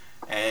traded,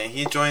 and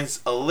he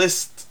joins a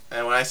list.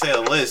 And when I say a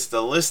list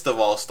of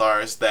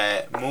all-stars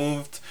that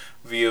moved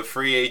via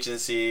free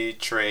agency,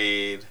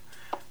 trade,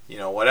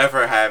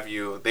 whatever have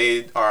you.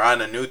 They are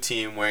on a new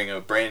team wearing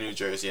a brand new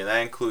jersey, and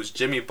that includes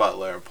Jimmy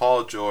Butler,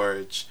 Paul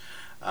George,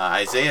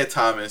 Isaiah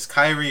Thomas,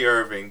 Kyrie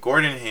Irving,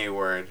 Gordon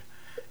Hayward.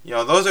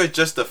 Those are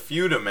just a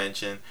few to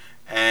mention.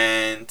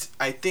 And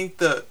I think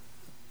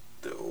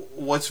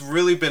what's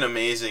really been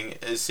amazing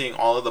is seeing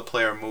all of the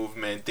player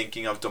movement,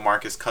 thinking of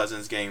DeMarcus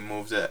Cousins getting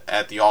moved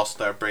at the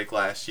All-Star break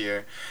last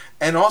year.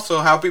 And also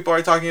how people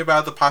are talking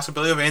about the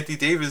possibility of Anthony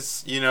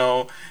Davis,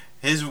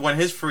 when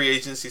his free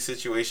agency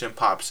situation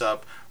pops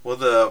up, will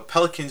the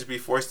Pelicans be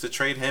forced to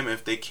trade him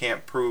if they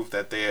can't prove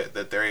that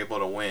they're able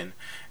to win?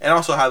 And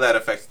also how that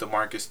affects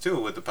DeMarcus too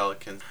with the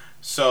Pelicans.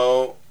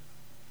 So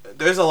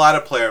there's a lot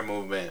of player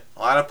movement.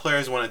 A lot of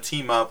players want to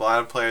team up. A lot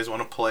of players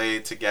want to play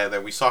together.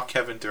 We saw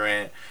Kevin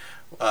Durant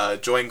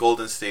join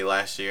Golden State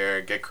last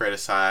year, get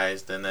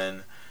criticized, and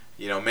then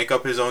make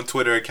up his own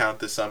Twitter account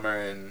this summer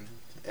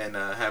and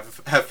have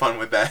fun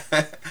with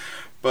that.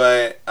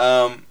 But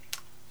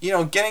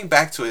getting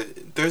back to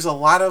it, there's a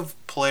lot of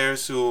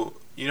players who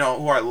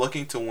are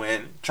looking to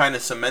win, trying to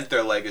cement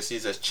their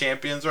legacies as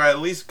champions, or at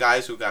least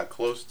guys who got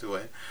close to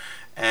it.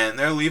 And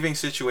they're leaving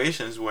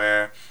situations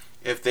where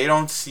if they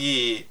don't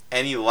see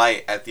any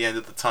light at the end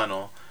of the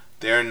tunnel,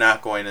 they're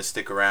not going to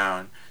stick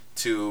around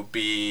to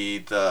be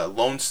the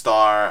lone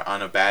star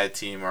on a bad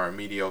team or a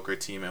mediocre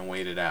team and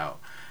wait it out.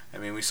 I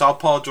mean, we saw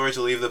Paul George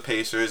leave the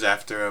Pacers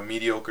after a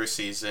mediocre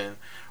season,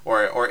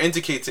 or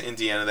indicate to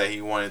Indiana that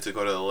he wanted to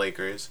go to the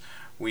Lakers.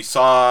 We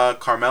saw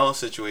Carmelo's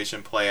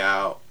situation play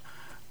out.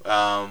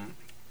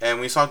 And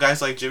we saw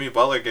guys like Jimmy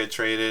Butler get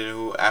traded,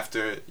 who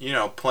after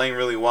playing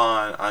really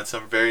well on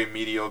some very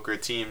mediocre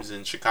teams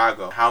in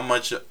Chicago, how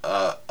much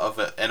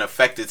of an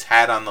effect it's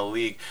had on the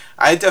league.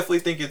 I definitely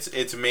think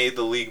it's made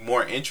the league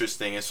more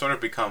interesting. It's sort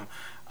of become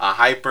a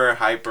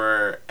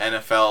hyper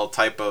NFL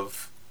type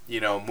of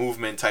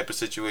movement type of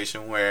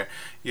situation where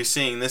you're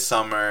seeing this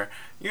summer.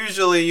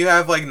 Usually you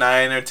have like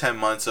 9 or 10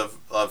 months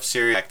of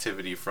serious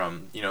activity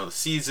from the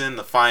season,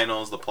 the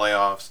finals, the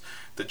playoffs,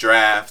 the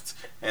draft,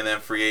 and then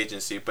free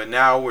agency. But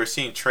now we're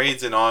seeing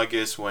trades in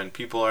August when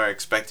people are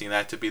expecting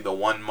that to be the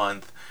 1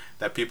 month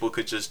that people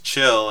could just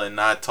chill and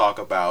not talk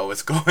about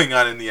what's going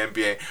on in the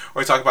NBA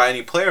or talk about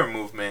any player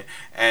movement.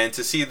 And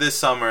to see this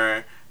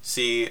summer,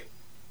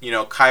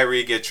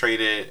 Kyrie get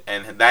traded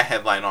and that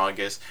headline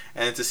August,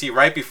 and to see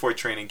right before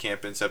training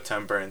camp in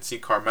September and see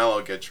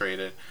Carmelo get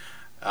traded,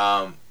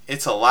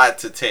 it's a lot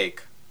to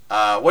take.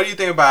 What do you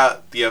think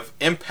about the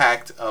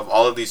impact of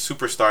all of these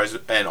superstars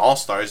and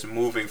all-stars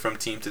moving from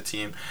team to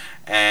team,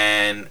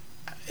 and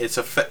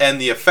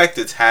the effect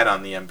it's had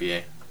on the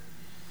NBA?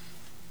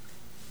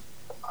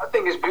 I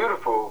think it's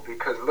beautiful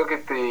because look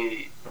at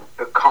the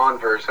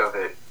converse of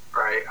it,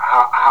 right?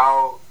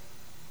 How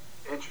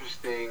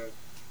interesting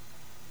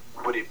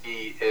would it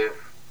be if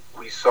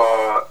we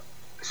saw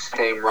the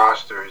same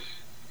rosters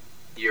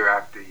year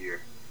after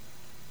year,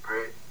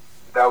 right?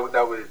 That would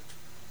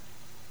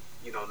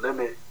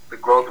limit the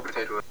growth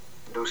potential.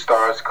 New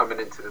stars coming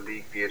into the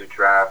league via the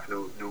draft,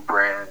 new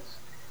brands.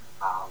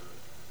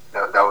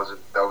 That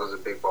was a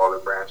big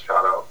baller brand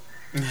shout out.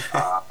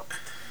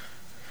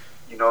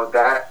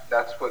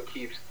 That's what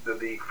keeps the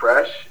league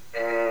fresh,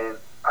 and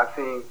I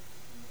think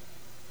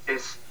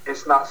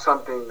it's not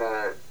something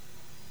that,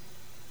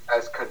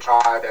 as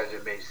contrived as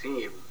it may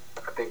seem,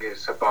 I think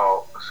it's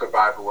about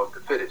survival of the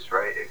fittest,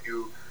 right? If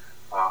you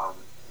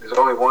there's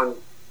only one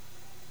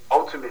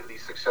ultimately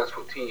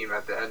successful team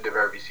at the end of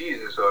every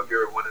season. So if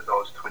you're one of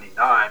those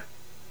 29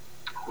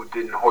 who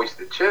didn't hoist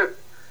the chip,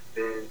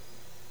 then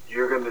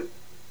you're going to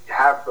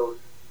have those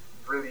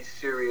really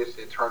serious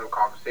internal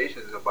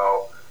conversations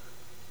about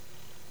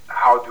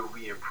how do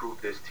we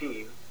improve this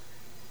team.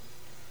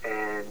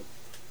 And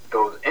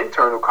those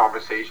internal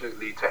conversations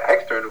lead to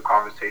external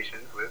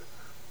conversations with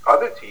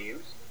other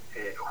teams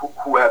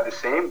who have the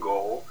same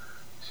goal.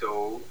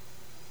 So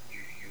you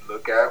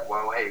look at,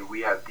 well, hey, we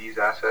have these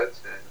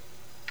assets, and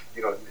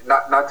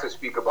not to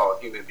speak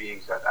about human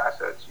beings as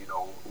assets.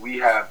 We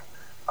have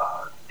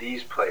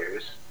these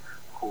players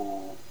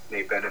who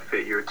may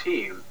benefit your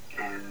team,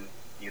 and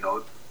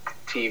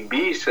Team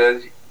B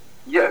says,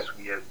 yes,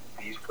 we have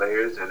these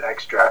players and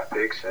X draft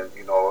picks and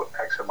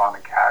X amount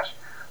of cash.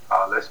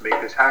 Let's make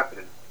this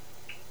happen.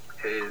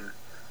 And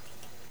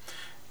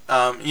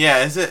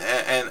is it?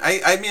 And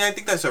I mean, I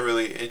think that's a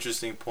really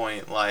interesting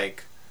point.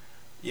 Like,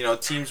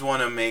 teams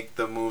want to make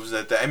the moves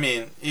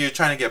you're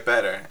trying to get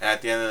better.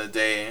 At the end of the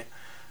day,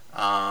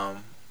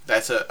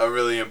 that's a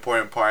really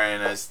important part,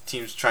 and as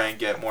teams try and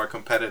get more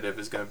competitive,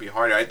 it's going to be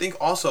harder. I think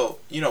also,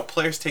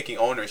 players taking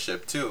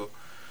ownership too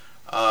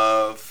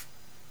of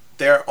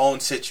their own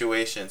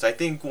situations. I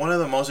think one of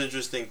the most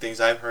interesting things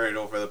I've heard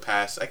over the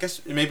past, I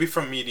guess maybe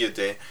from Media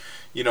Day,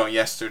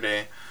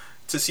 yesterday,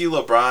 to see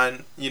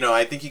LeBron,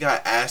 I think he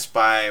got asked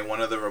by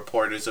one of the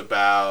reporters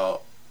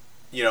about,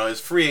 his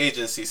free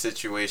agency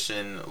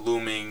situation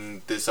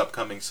looming this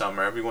upcoming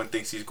summer. Everyone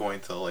thinks he's going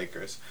to the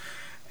Lakers.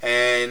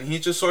 And he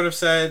just sort of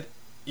said,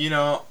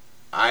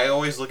 I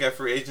always look at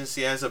free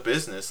agency as a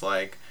business.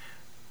 Like,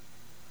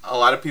 a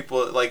lot of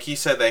people, like he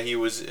said that he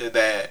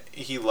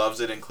loves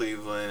it in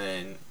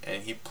Cleveland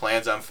and he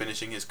plans on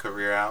finishing his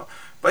career out.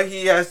 But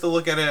he has to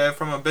look at it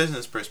from a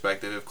business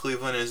perspective. If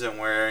Cleveland isn't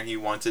where he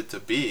wants it to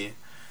be,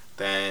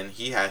 then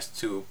he has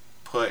to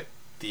put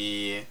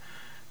the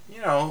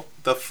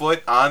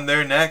foot on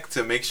their neck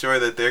to make sure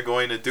that they're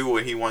going to do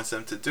what he wants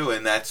them to do.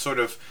 And that's sort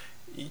of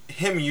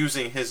him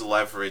using his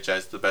leverage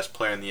as the best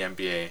player in the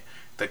NBA,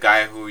 the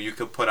guy who you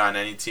could put on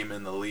any team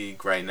in the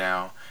league right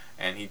now,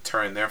 and he'd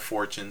turn their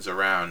fortunes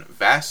around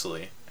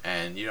vastly.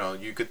 And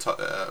you could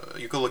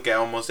look at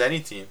almost any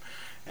team,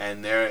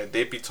 and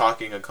they'd be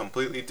talking a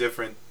completely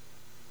different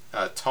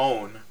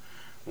tone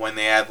when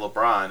they add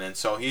LeBron. And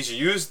so he's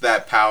used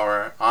that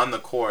power on the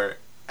court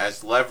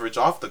as leverage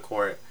off the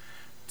court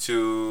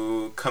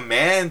to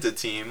command a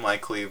team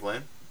like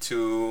Cleveland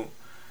to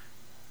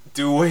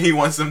do what he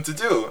wants them to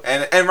do,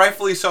 and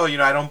rightfully so.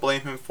 I don't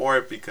blame him for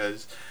it,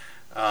 because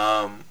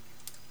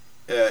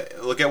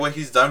look at what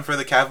he's done for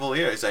the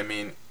Cavaliers. I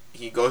mean,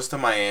 he goes to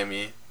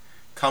Miami,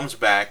 comes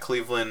back.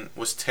 Cleveland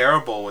was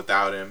terrible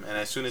without him, and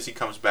as soon as he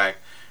comes back,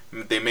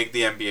 they make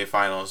the NBA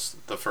Finals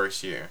the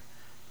first year.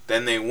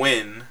 Then they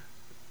win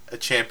a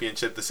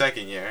championship the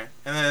second year,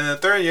 and then in the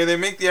third year they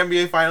make the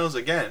NBA Finals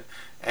again,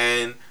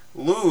 and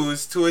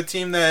lose to a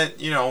team that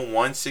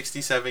won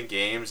 67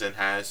 games and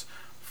has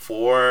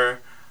 4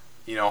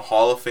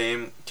 Hall of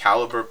Fame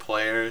caliber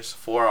players,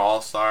 4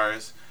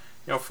 All-Stars,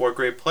 4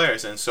 great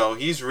players. And so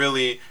he's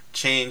really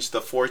changed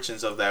the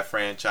fortunes of that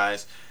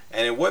franchise,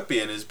 and it would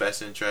be in his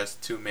best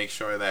interest to make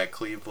sure that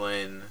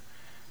Cleveland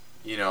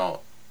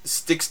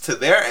sticks to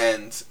their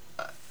end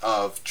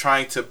of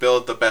trying to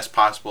build the best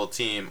possible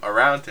team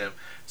around him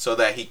so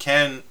that he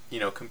can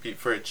compete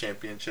for a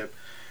championship.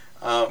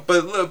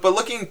 But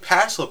looking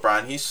past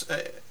LeBron,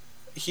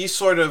 he's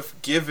sort of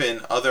given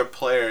other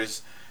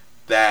players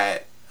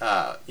that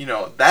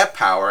that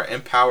power,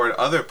 empowered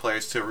other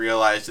players to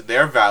realize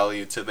their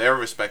value to their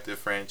respective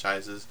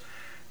franchises,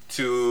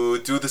 to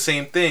do the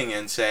same thing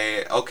and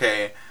say,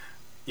 okay,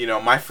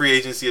 my free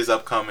agency is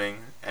upcoming,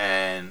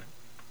 and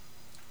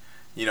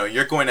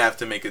you're going to have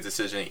to make a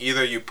decision.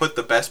 Either you put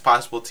the best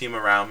possible team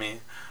around me,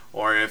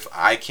 or if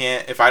I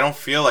don't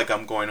feel like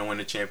I'm going to win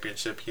a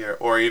championship here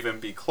or even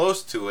be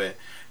close to it,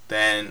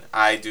 then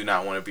I do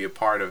not want to be a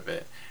part of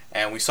it.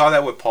 And we saw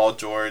that with Paul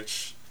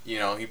George.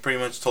 He pretty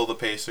much told the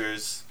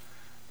Pacers,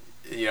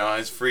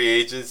 his free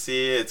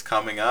agency, it's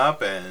coming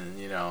up, and,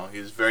 he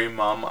was very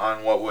mum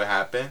on what would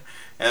happen.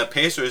 And the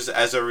Pacers,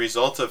 as a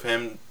result of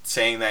him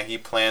saying that he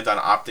planned on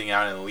opting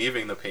out and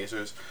leaving the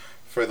Pacers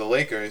for the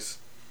Lakers,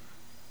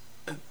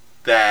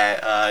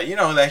 that,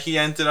 that he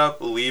ended up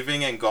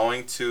leaving and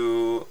going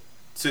to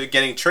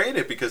getting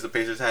traded because the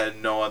Pacers had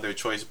no other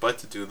choice but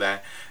to do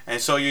that. And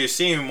so you're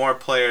seeing more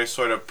players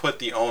sort of put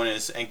the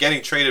onus and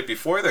getting traded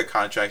before their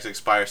contracts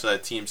expire so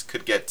that teams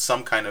could get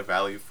some kind of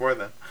value for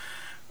them.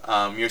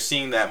 You're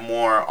seeing that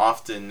more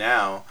often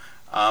now.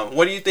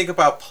 What do you think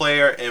about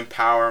player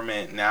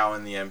empowerment now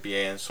in the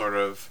NBA and sort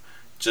of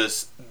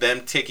just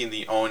them taking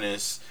the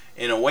onus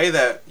in a way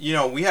that,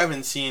 we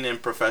haven't seen in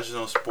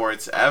professional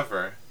sports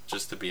ever,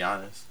 just to be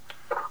honest?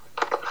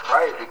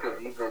 Right, because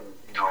even,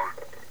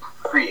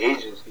 free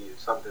agency is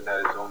something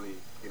that is only,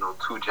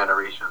 2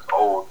 generations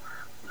old,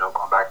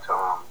 going back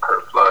to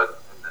Kurt Flood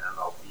and the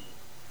MLB.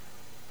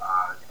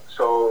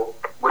 So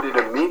what it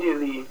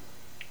immediately,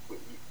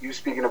 you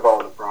speaking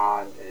about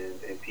LeBron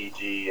and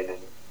PG, and then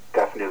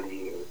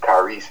definitely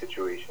Kyrie's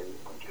situation,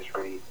 just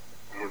really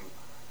him,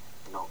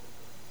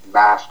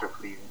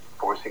 masterfully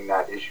forcing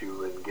that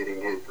issue and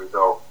getting his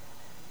result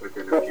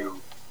within a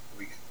few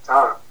weeks'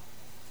 time.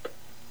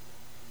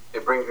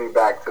 It brings me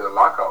back to the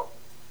lockout,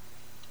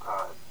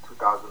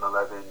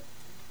 2011,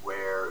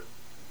 where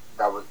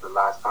that was the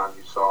last time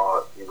you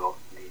saw, the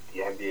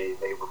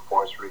NBA labor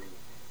force really,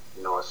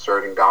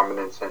 asserting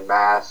dominance en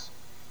masse.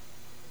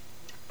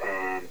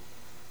 And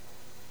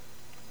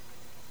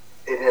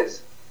it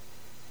has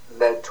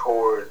led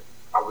toward,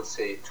 I would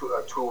say, a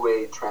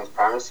two-way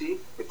transparency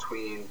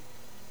between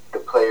the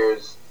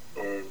players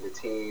and the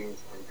teams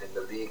and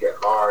the league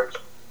at large,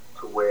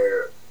 to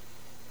where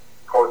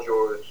Paul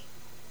George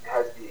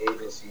has the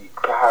agency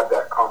to have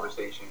that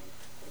conversation,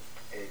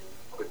 and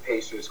the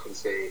Pacers can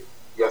say,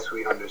 yes,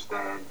 we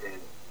understand, and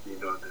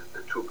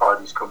the two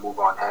parties can move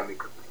on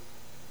amicably.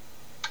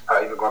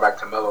 Even going back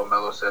to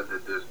Melo said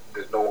that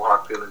there's no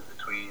hard feelings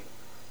between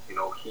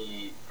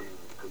he and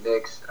the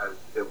Knicks, as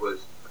it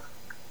was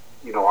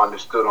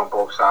understood on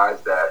both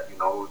sides that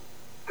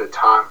the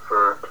time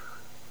for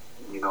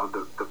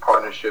the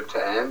partnership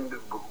to end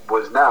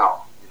was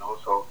now.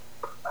 So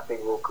I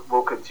think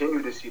we'll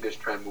continue to see this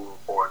trend moving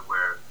forward,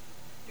 where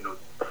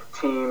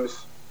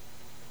teams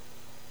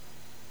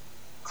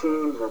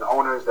and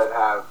owners that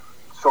have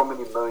so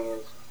many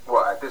millions.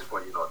 Well, at this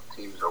point,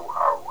 teams are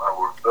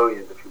worth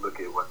billions. If you look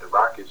at what the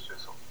Rockets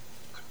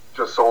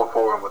just sold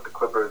for and what the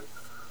Clippers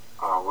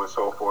were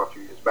sold for a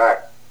few years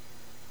back,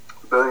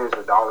 billions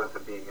of dollars are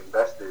being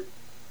invested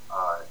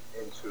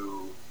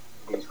into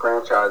these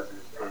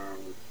franchises,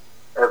 and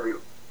every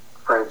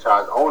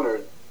franchise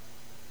owner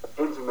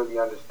intimately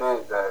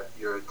understands that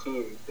your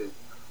team is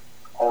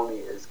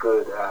only as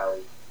good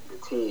as the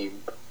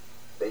team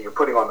that you're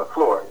putting on the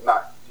floor. It's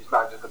not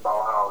just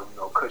about how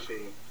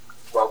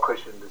well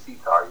cushioned the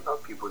seats are.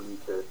 People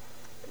need to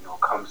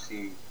come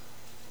see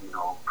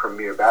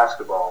premier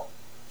basketball.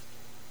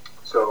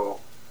 So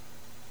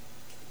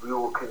we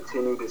will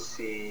continue to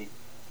see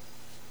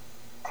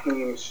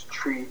teams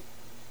treat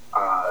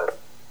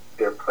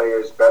their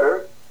players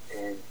better,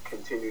 and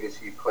continue to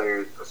see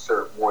players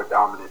assert more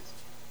dominance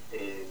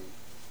in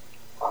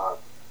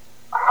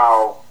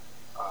how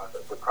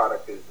the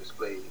product is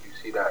displayed. You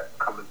see that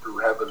coming through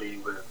heavily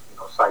with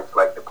sites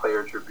like the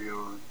Player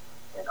Tribune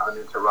and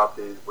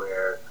Uninterrupted,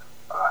 where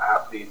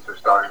athletes are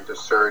starting to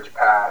surge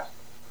past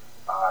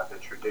the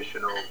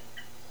traditional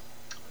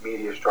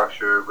media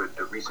structure with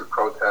the recent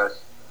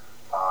protests.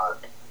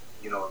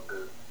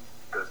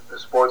 The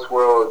sports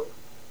world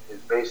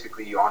is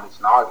basically on its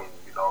noggin.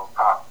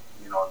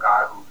 A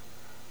guy who's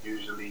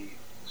usually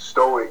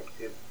stoic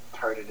is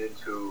turning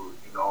into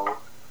a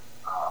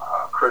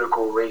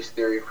critical race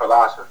theory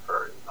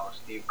philosopher.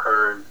 Steve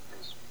Kerr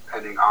is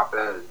penning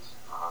op-eds.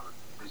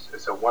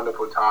 It's a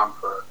wonderful time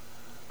for,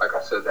 like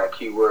I said, that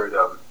key word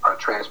of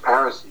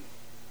transparency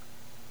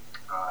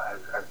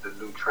as the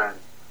new trend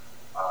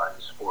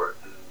in sport.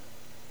 And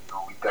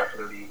we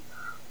definitely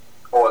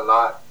owe a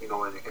lot, in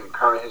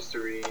current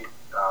history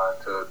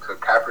to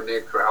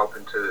Kaepernick for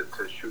helping to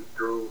shoot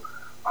through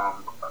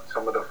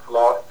some of the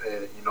flaws,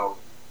 and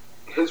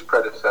his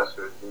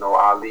predecessors,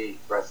 Ali,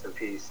 rest in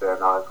peace, and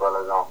as well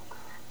as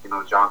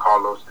John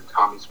Carlos and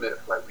Tommy Smith.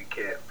 Like, we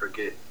can't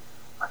forget.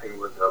 I think it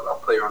was a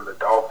player on the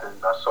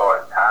Dolphins. I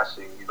saw in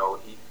passing.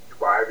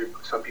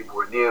 Some people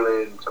were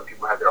kneeling, some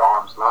people had their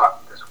arms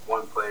locked. This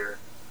one player,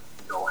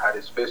 had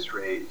his fist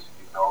raised.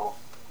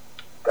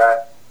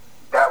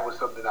 That was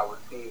something that was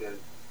seen as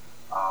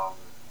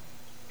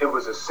it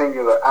was a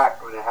singular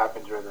act when it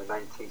happened during the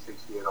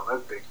 1968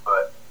 Olympics,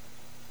 but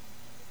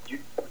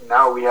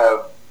now we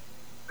have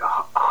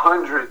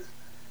hundreds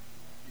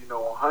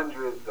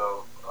of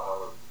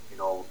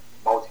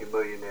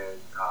multi-millionaires,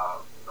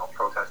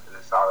 protesting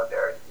in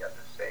solidarity at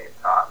the same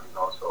time.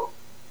 So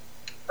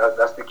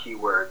that's the key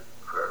word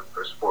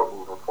for sport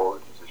moving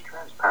forward. Is just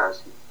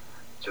transparency,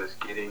 just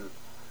getting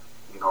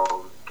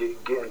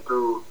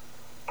through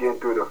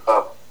the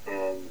stuff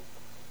and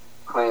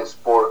playing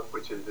sport,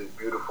 which is this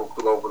beautiful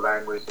global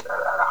language at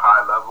a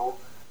high level,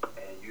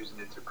 and using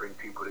it to bring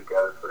people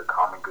together for the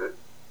common good.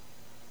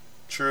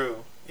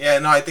 True. Yeah,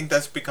 no, I think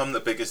that's become the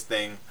biggest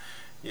thing.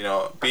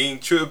 Being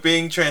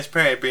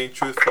transparent, being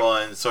truthful,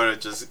 and sort of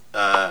just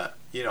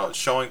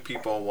showing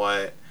people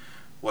what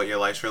your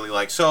life's really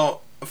like.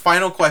 So,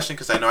 final question,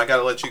 because I know I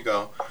gotta let you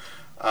go.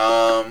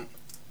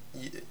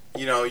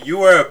 You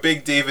were a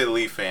big David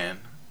Lee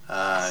fan.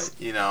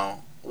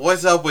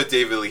 What's up with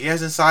David Lee? He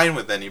hasn't signed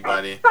with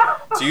anybody.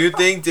 Do you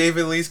think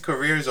David Lee's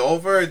career is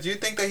over, or do you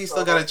think that he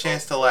still got a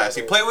chance to last?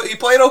 He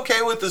played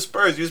okay with the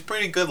Spurs. He was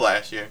pretty good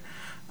last year.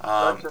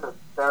 Such a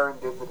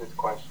serendipitous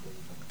question.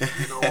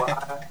 You know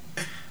what?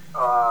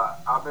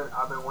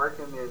 I've been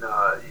working in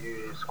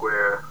Union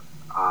Square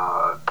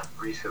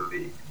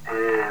recently,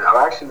 and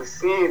I've actually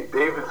seen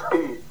David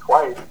Lee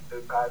twice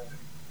in passing.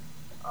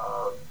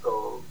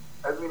 So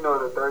as we know,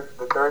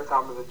 the third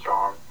time is a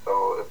charm.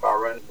 So if I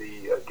run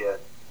Lee again,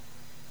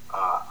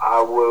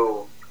 I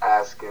will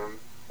ask him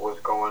what's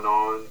going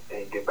on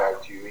and get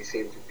back to you. He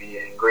seemed to be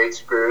in great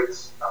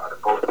spirits the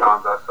both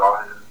times I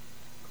saw him.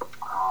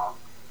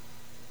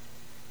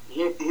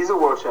 He's a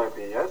world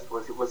champion, yes?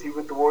 Was he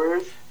with the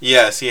Warriors?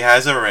 Yes, he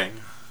has a ring.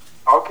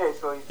 Okay,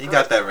 so he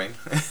got that ring.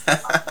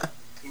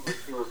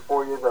 he was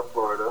 4 years at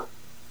Florida,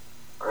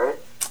 right?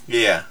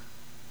 Yeah.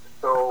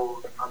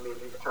 So,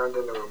 he's turned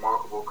in a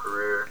remarkable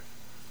career.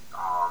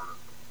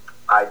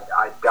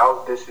 I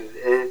doubt this is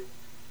it.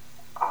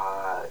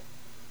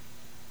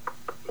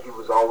 He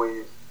was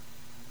always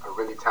a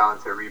really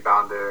talented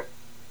rebounder,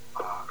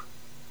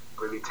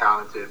 really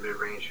talented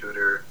mid-range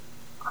shooter.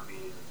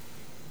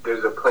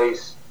 There's a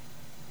place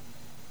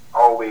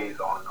always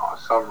on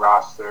some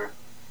roster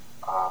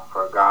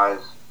for guys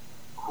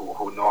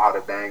who know how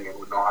to bang and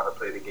who know how to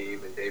play the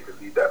game, and David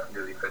Lee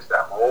definitely fits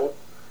that mold.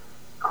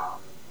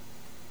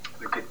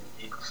 We could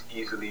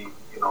easily,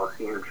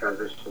 see him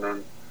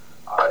transitioning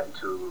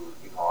into,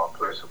 a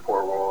player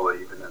support role or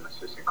even an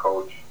assistant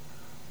coach.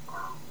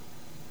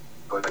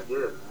 But yeah,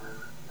 man,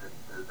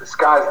 the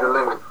sky's the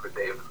limit for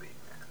David Lee,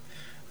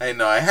 man. I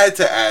know. I had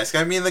to ask.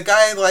 I mean, the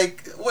guy,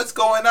 like, what's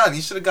going on?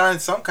 He should have gotten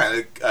some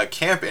kind of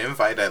camp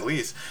invite at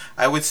least.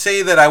 I would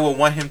say that I would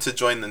want him to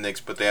join the Knicks,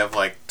 but they have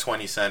like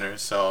 20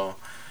 centers, so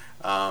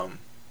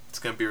it's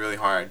gonna be really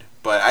hard.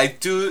 But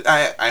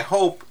I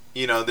hope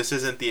this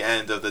isn't the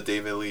end of the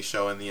David Lee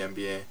show in the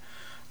NBA.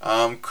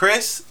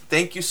 Chris,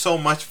 thank you so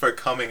much for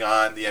coming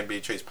on the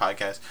NBA Trades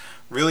podcast.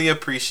 Really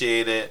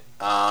appreciate it.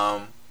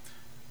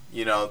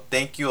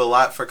 Thank you a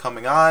lot for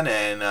coming on,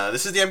 and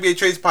this is the NBA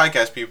Trades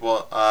podcast,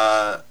 people.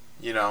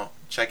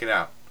 Check it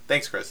out.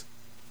 Thanks, Chris.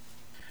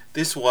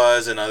 This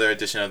was another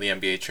edition of the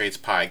NBA Trades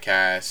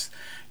podcast.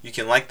 You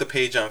can like the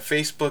page on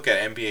Facebook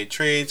at NBA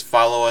Trades.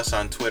 Follow us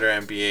on Twitter,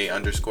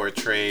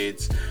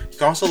 NBA_trades. You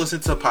can also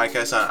listen to the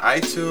podcast on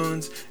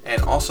iTunes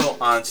and also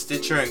on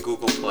Stitcher and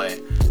Google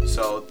Play.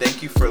 So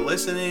thank you for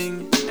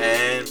listening,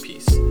 and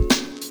peace.